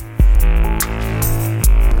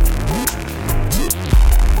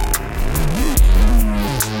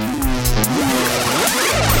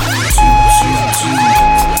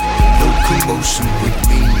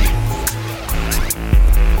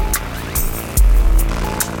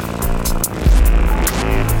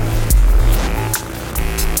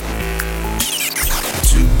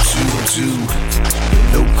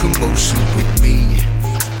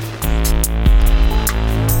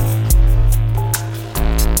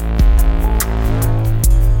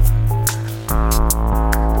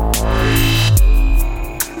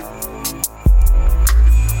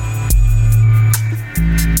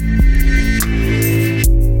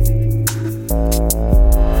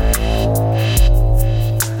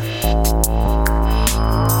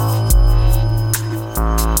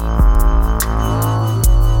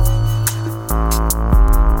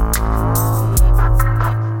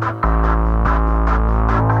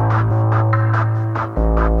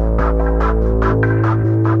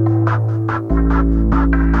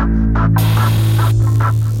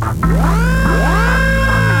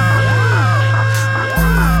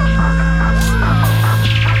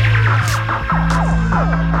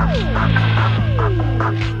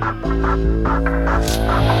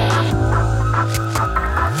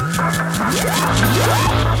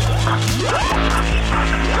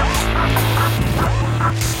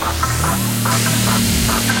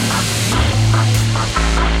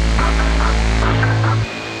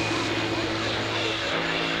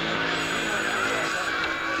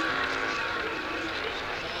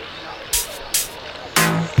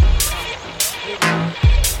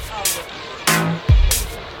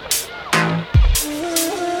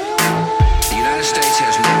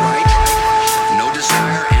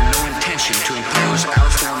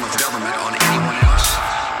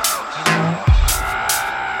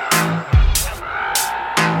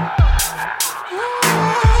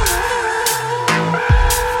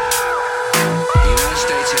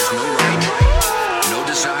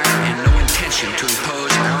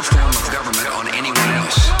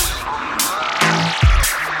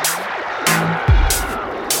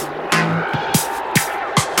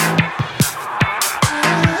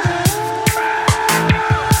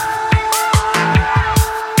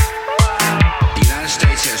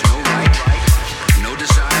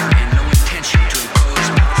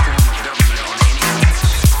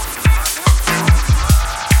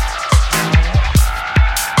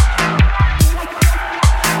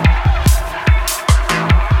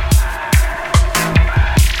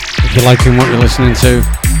 you're liking what you're listening to,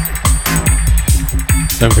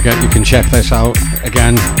 don't forget you can check this out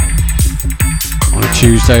again on a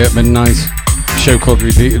Tuesday at midnight. A show called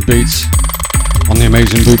Repeated Beats on the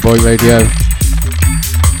amazing Boot Boy Radio.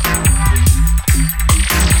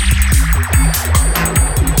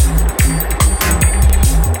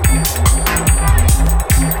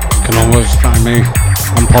 You can always find me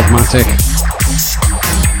on Podmatic.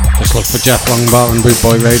 Just look for Jeff Longbar and Boot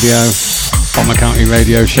Boy Radio, Bomber County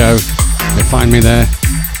Radio Show. You'll find me there.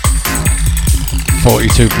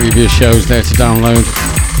 42 previous shows there to download.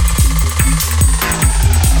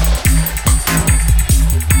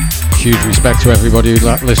 Huge respect to everybody who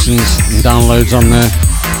listens and downloads on there.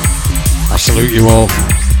 I salute you all.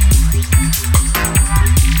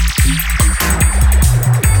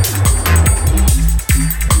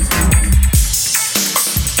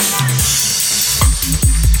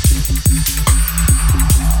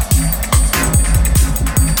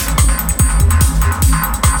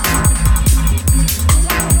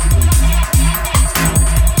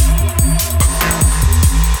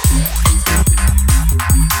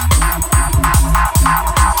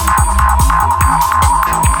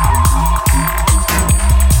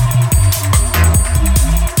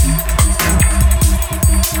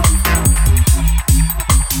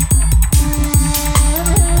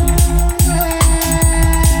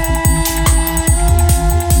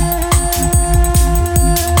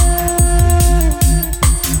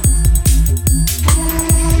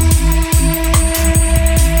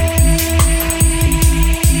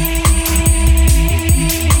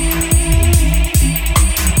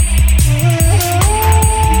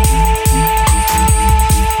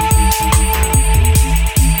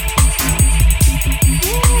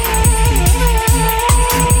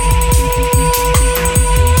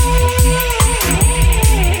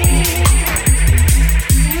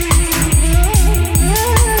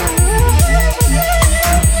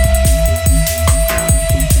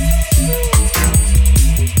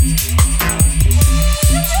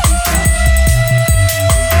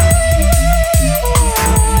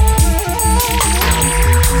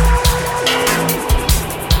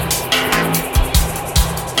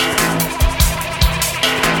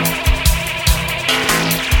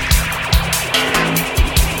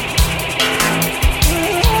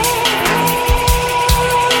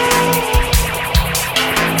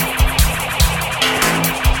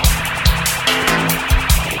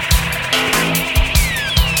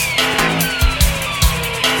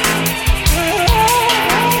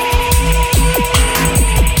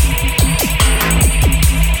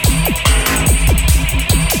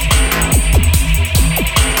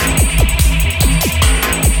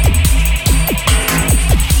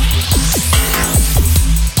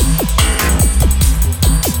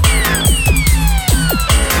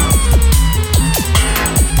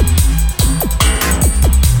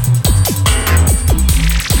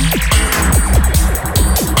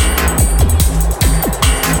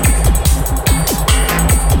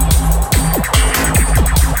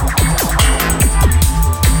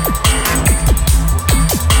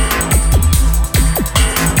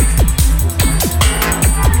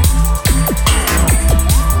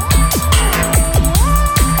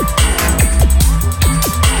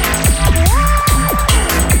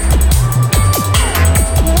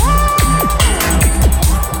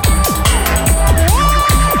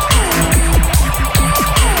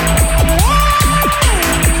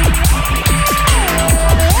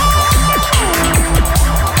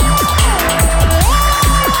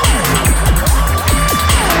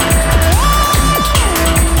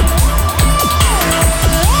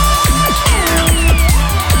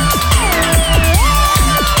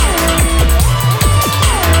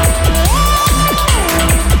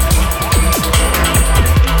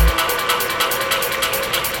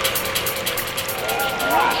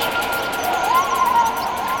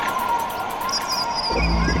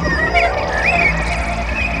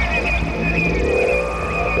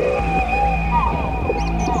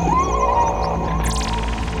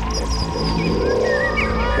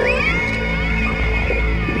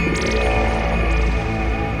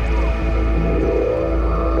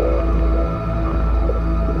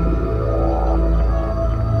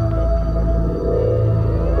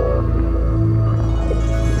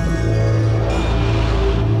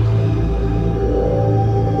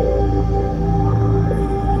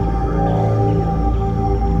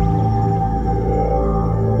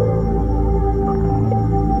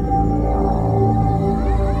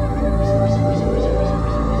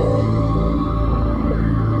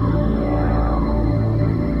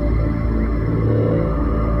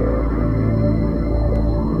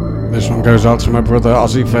 This one goes out to my brother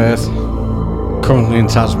Ozzy Firth, Currently in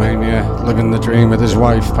Tasmania, living the dream with his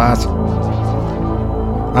wife, Pat.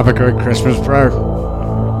 Have a great Christmas, bro.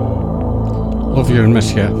 Love you and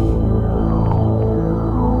miss you.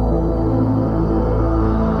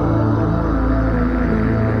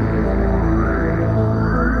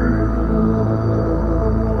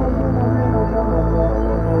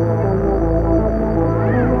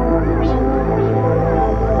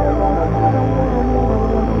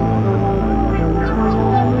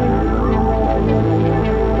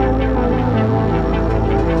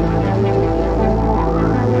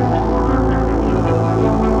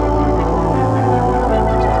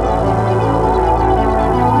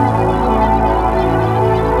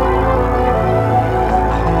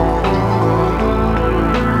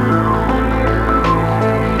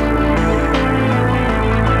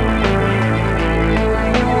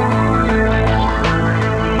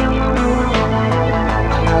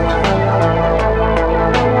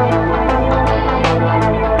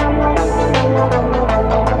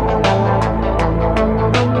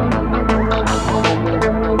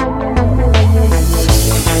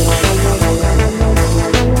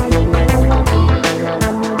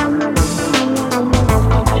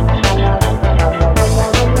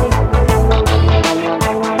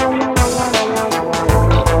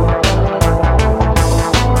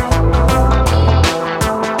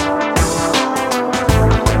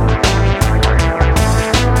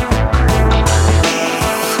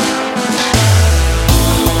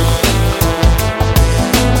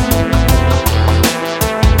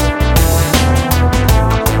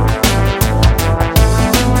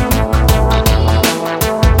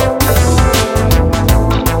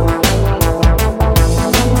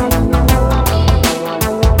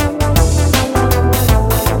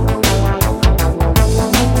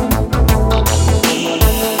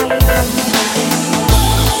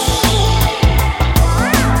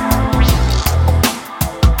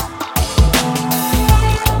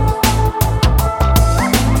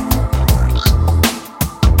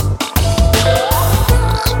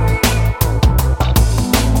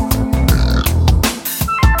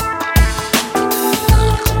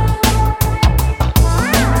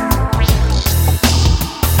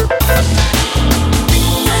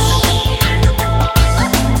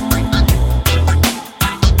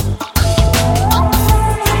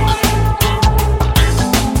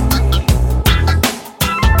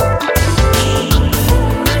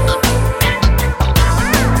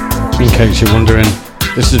 In case you're wondering,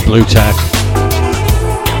 this is Blue Tech.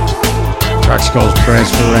 Track's called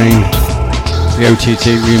Prayers for Rain, the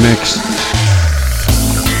OTT remix.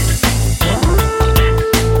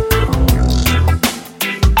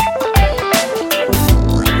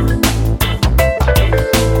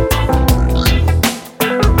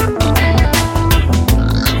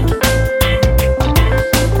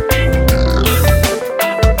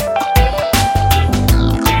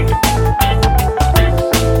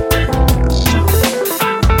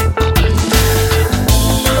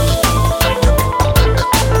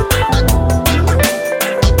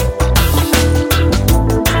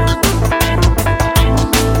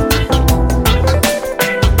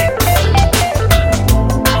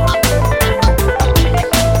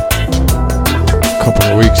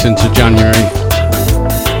 Into January,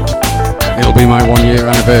 it'll be my 1 year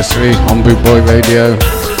anniversary on Boot Boy Radio.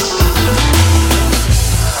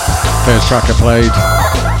 First track I played,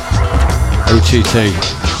 OTT.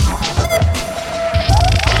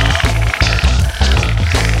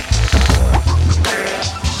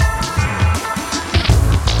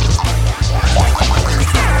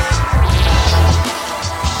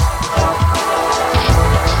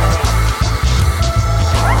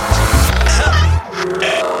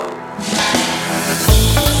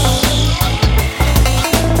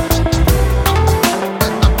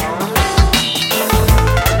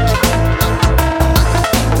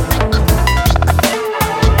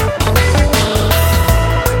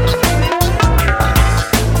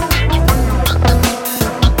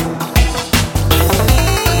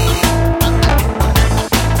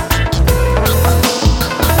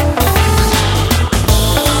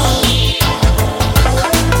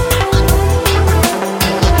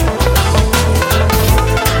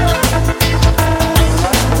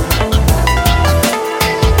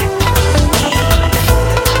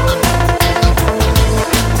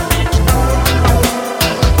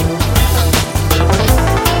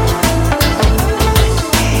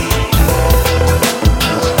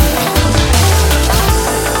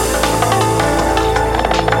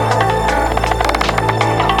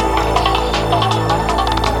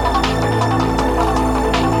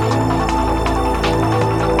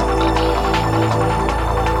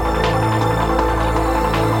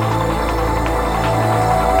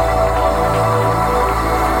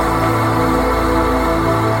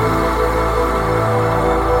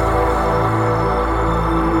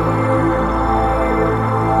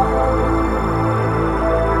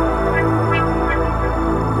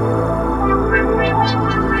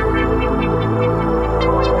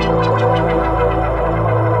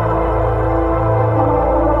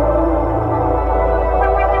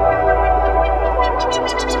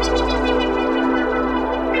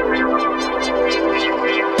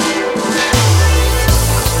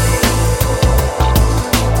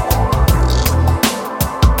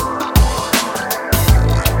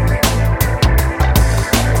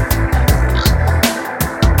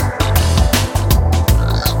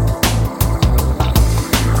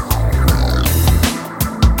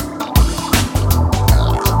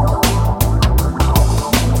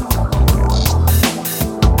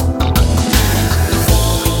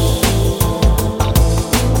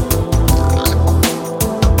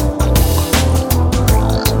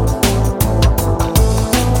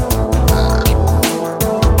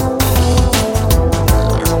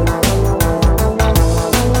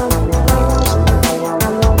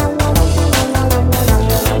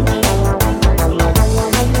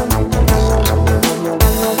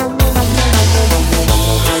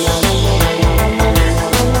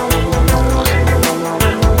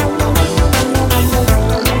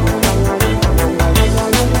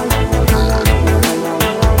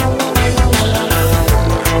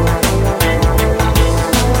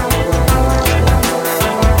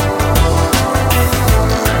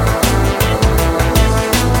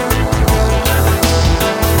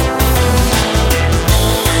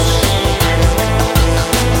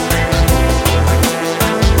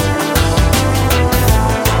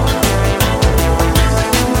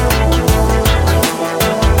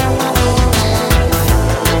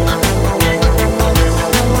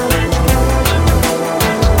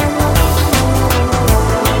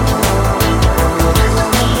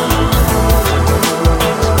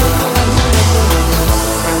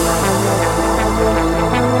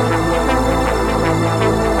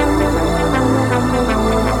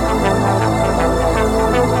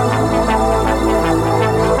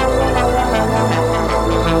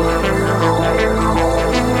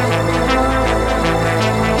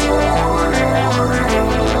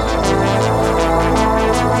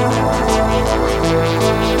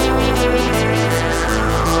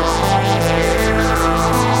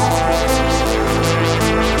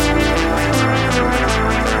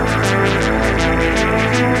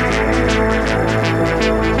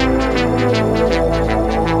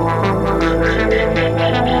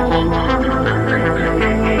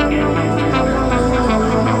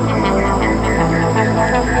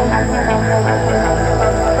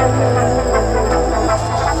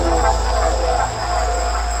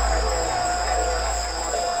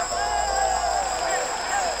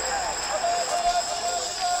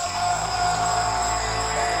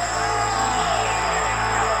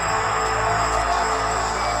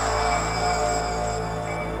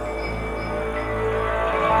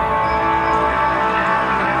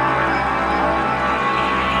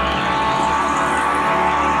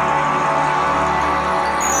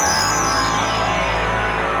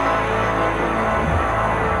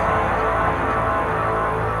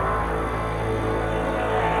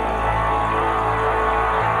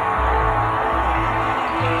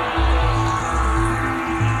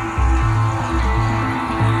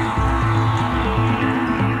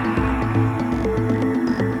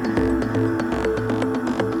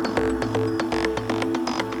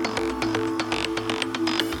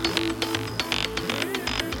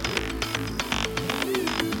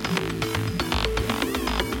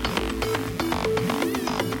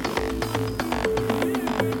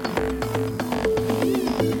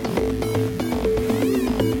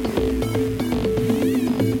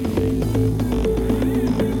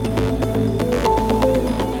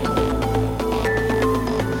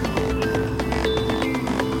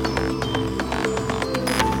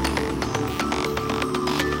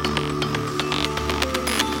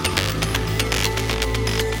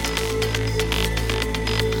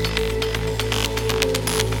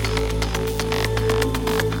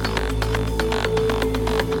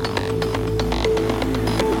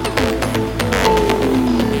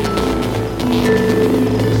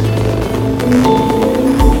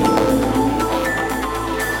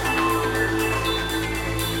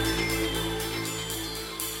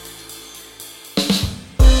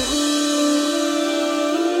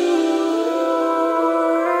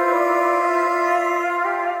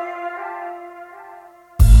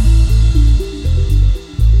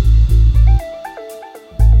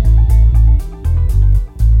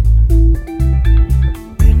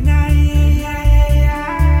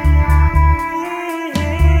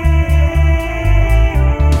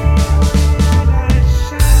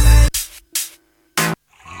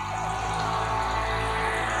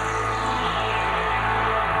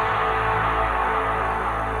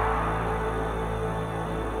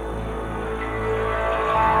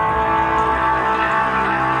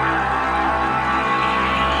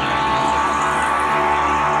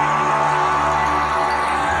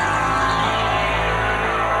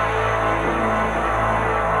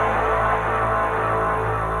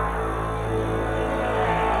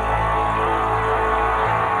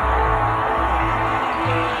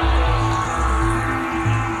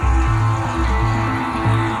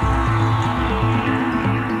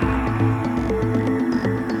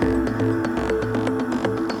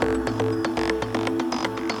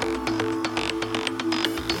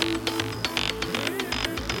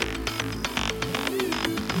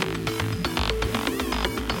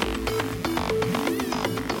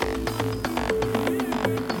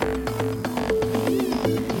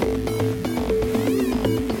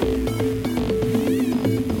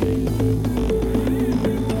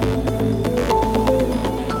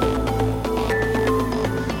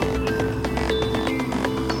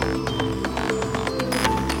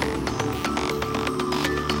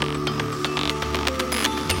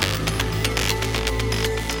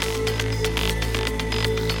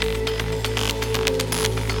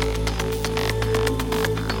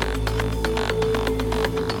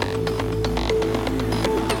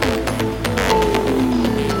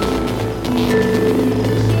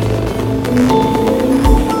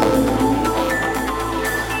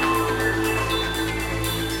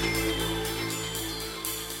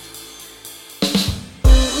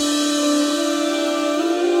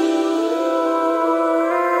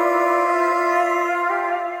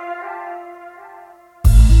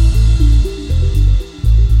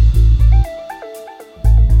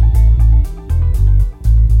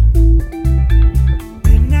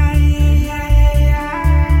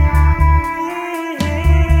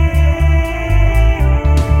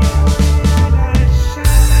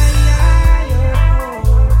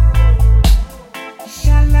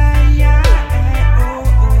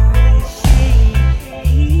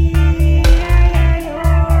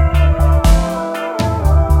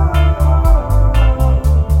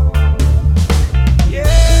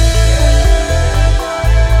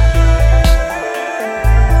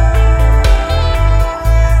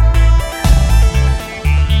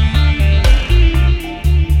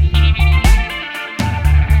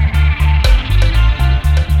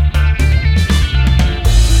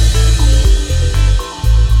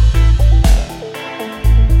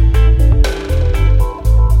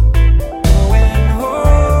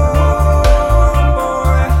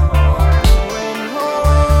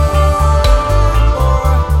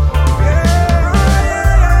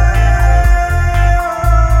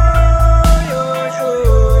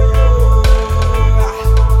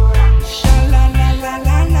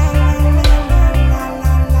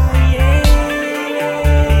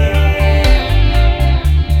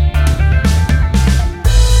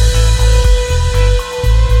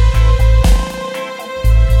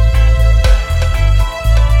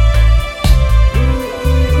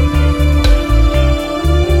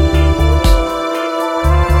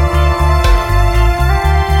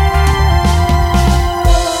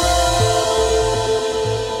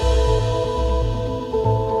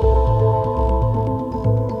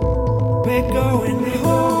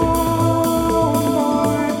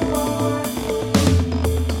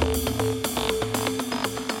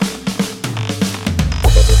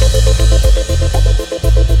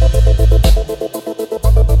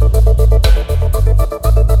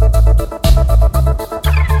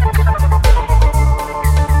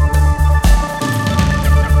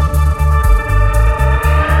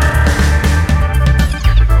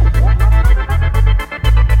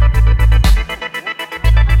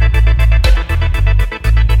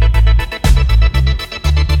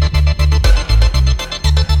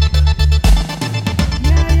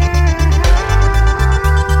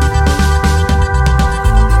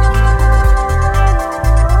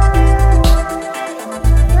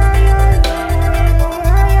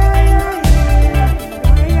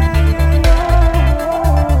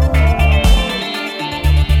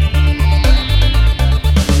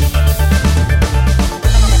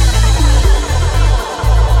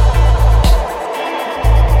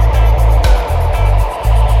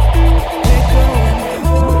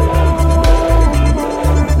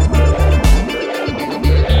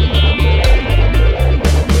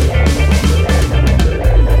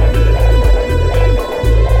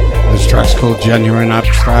 called Genuine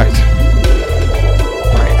Abstract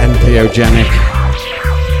by Entheogenic.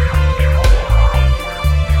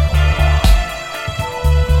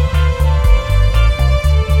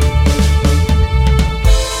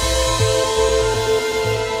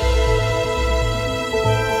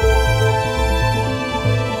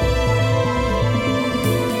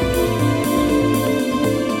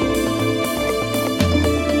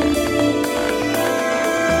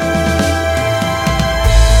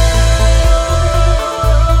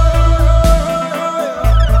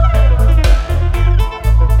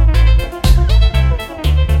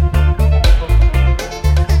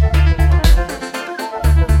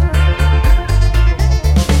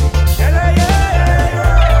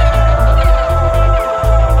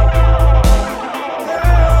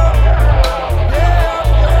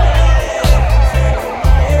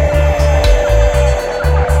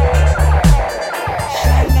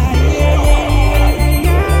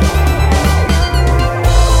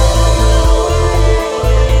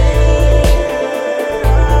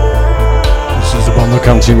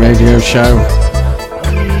 County Radio Show,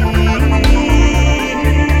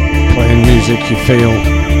 playing music you feel,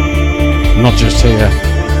 not just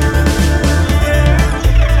here.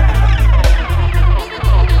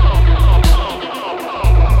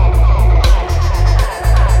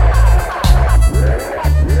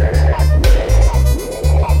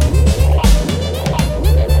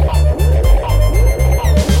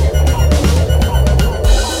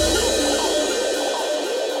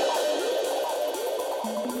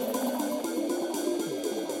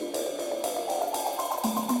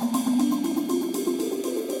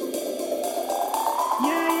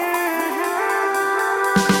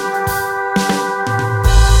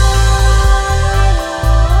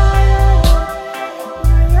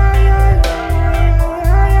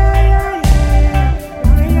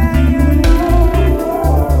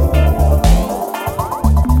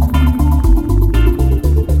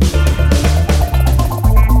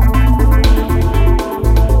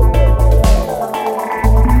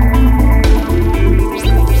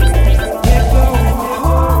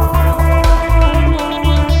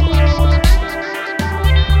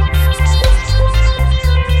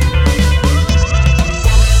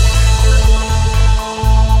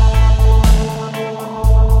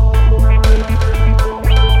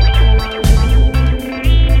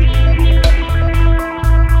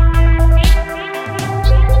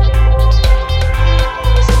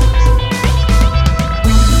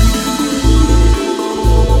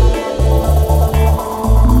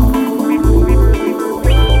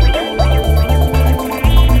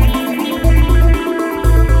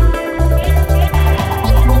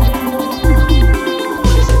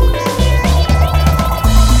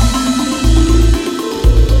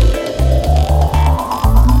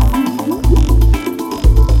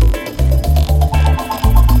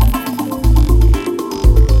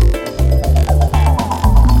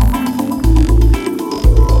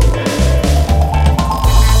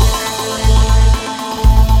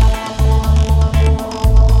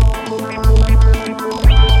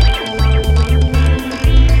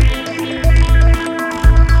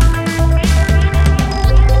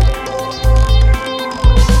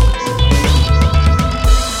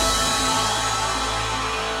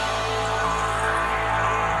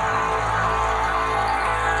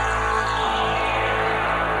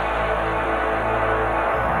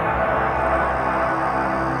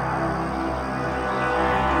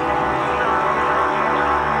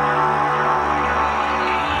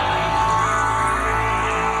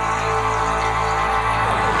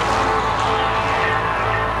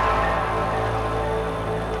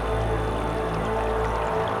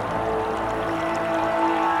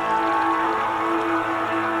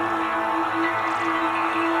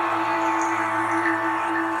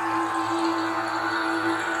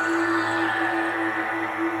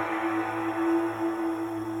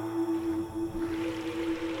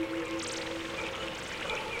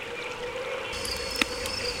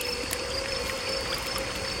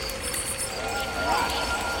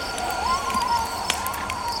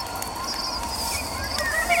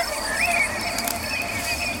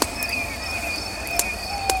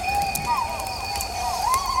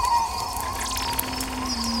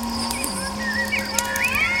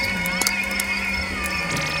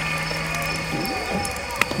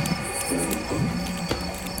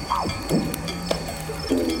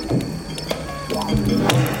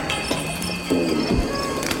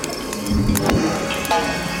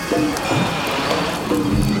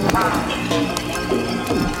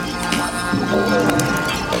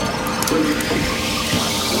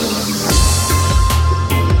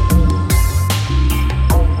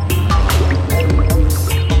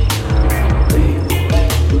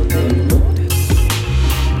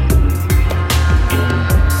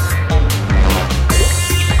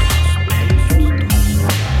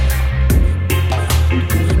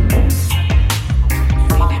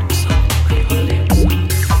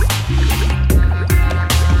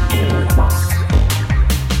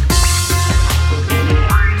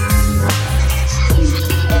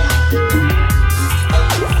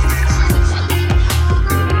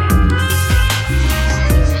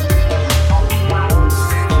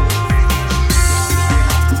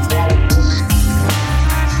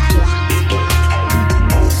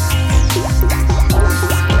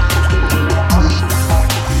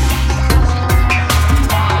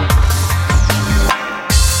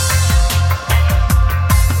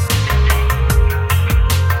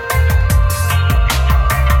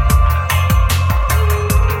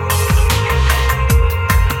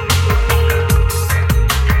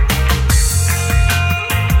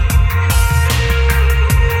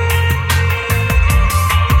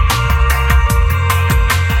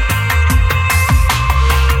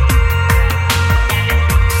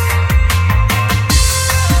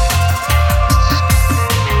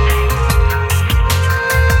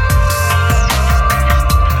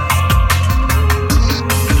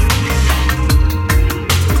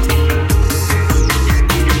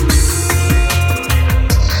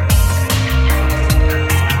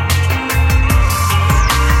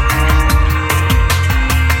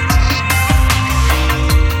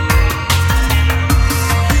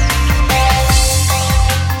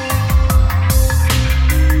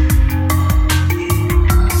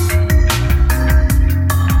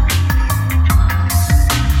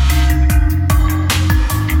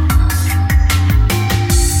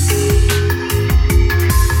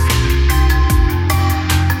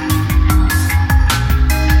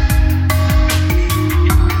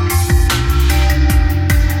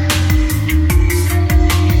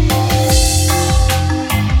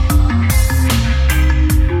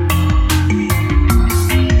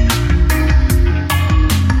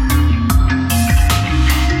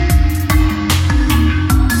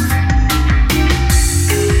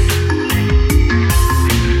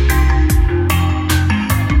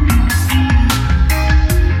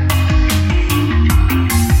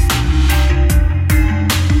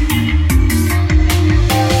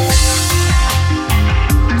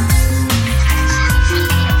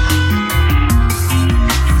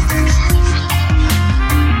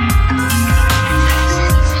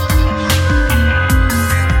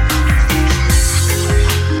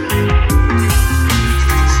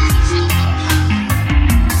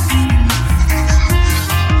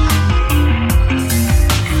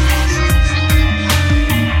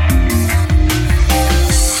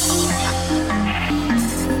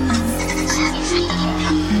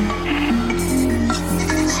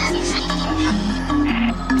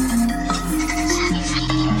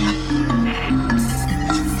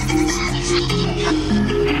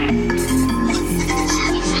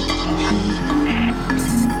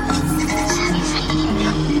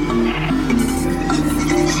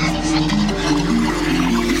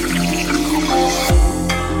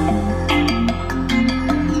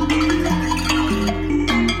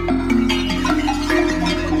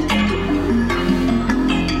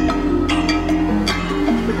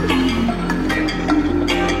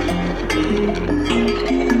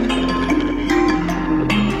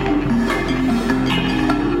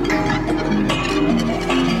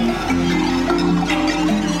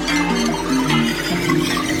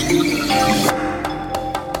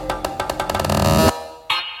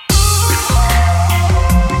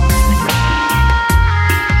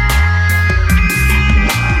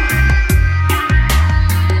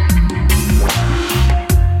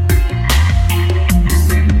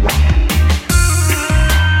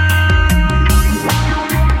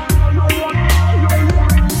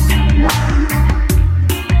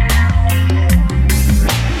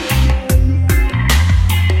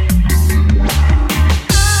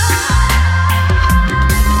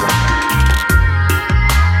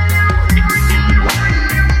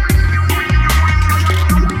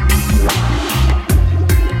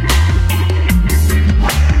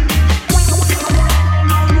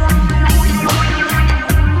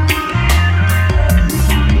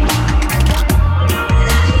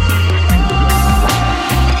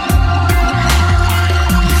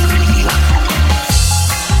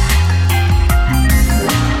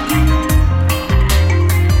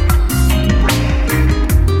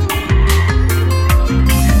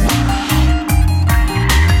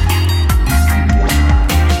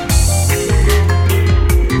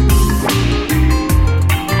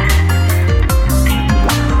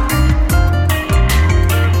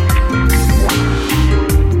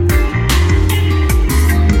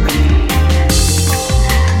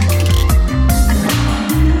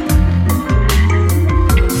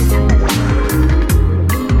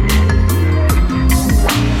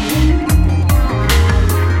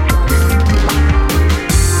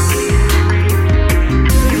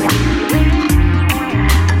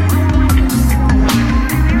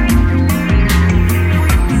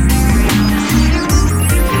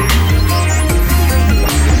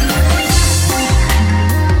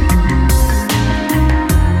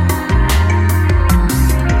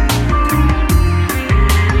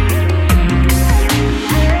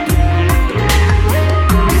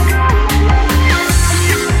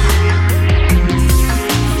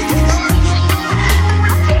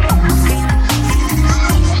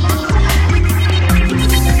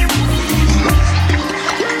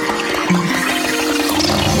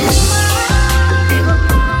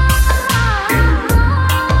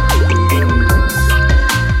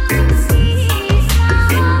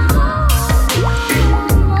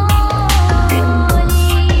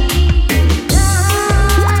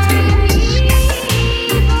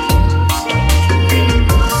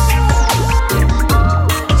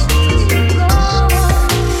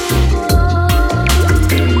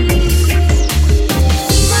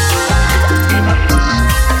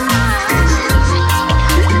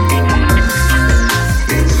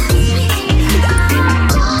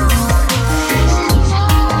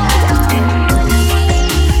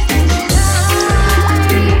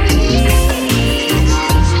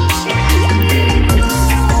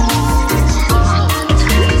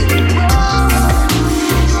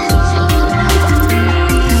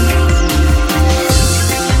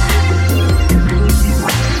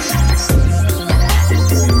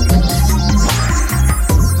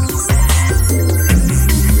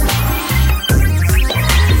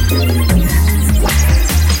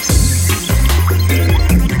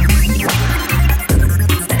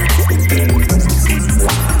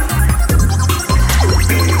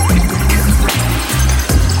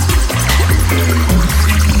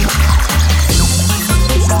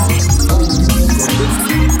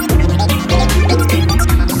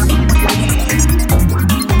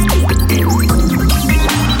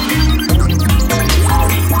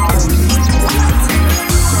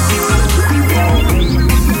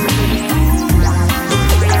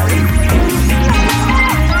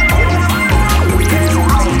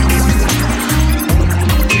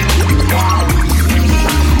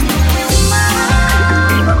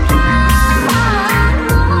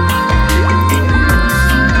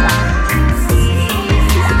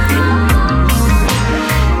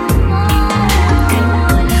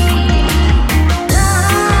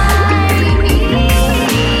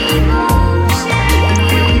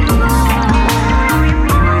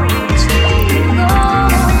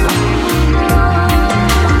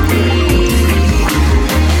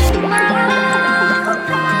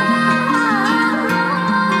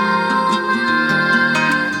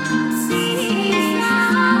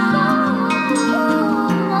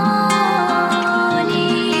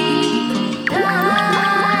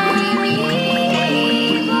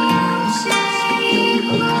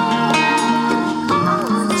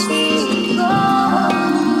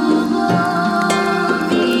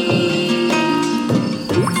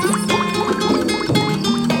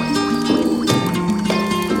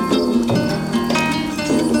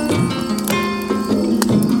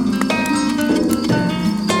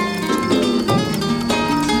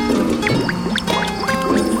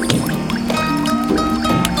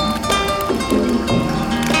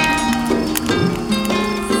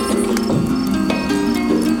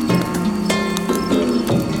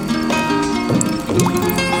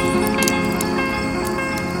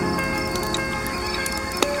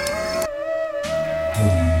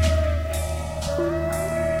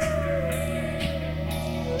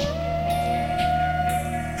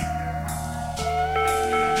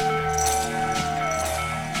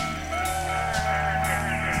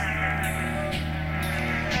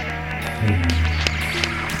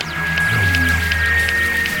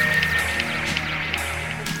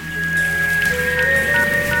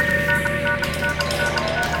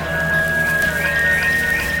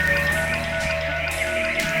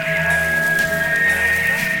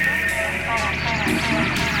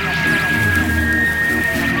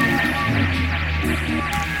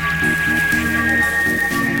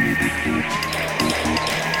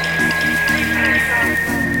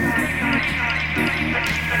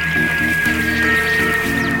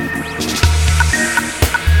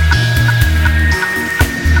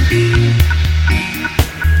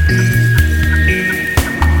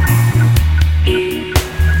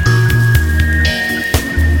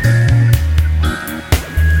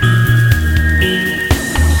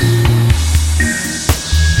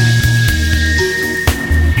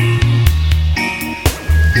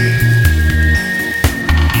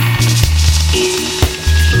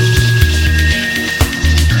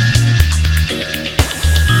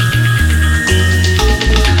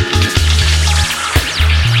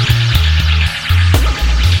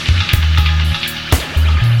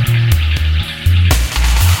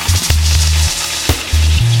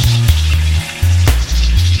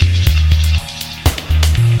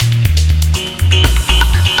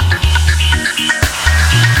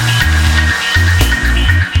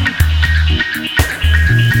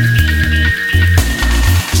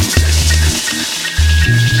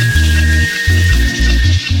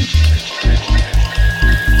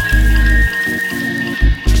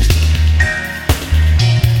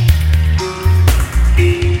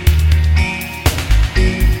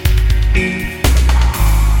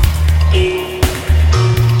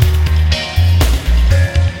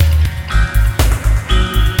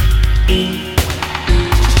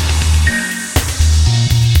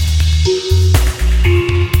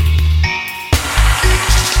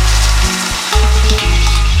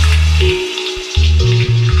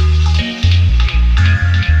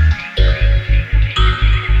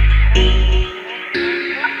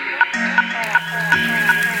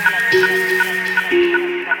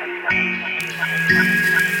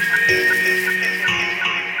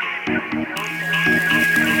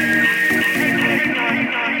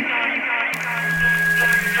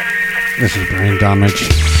 This is Brain Damage.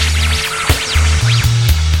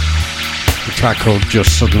 The track called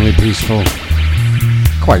Just Suddenly Peaceful.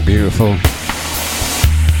 Quite beautiful.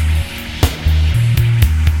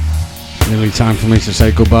 Nearly time for me to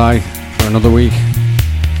say goodbye for another week.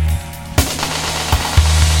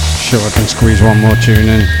 Sure, I can squeeze one more tune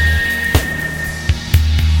in.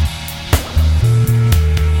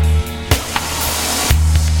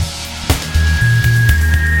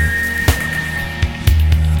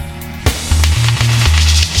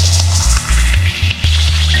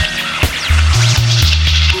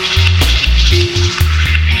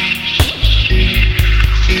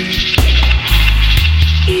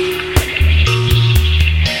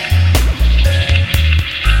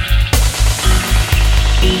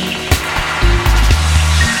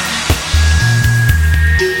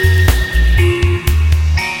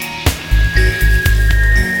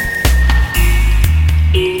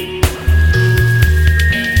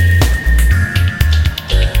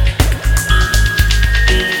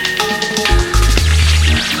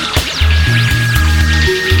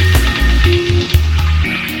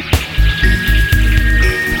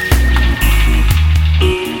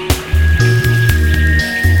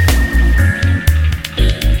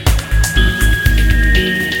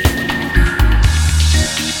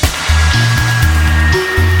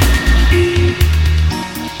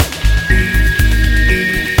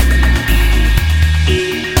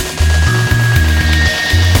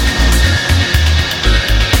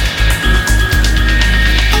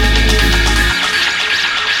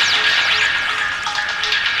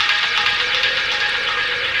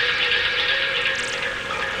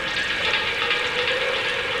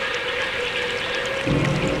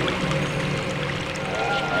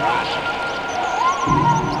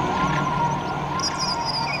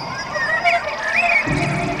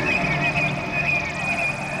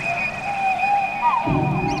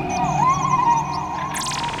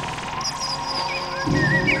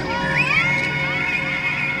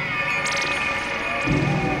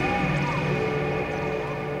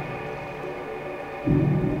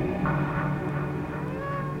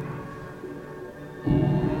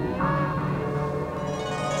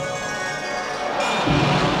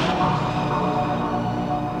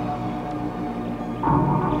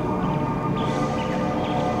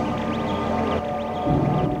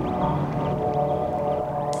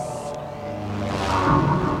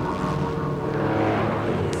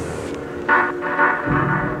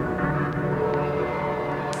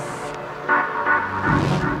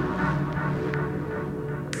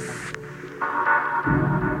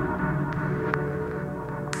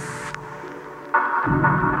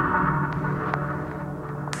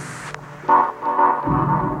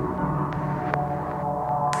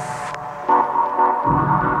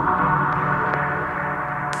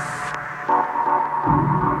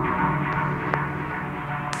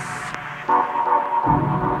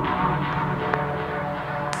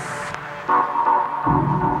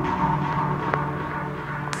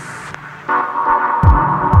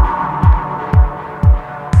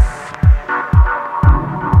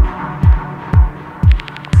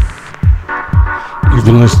 You've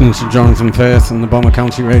been listening to Jonathan Firth and the Bomber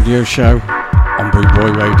County Radio Show on Boot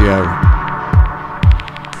Boy Radio.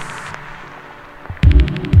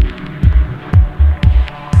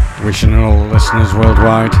 Wishing all the listeners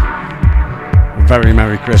worldwide a very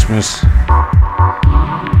Merry Christmas.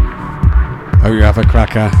 Hope you have a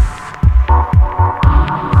cracker.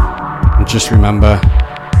 And just remember,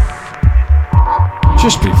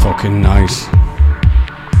 just be fucking nice.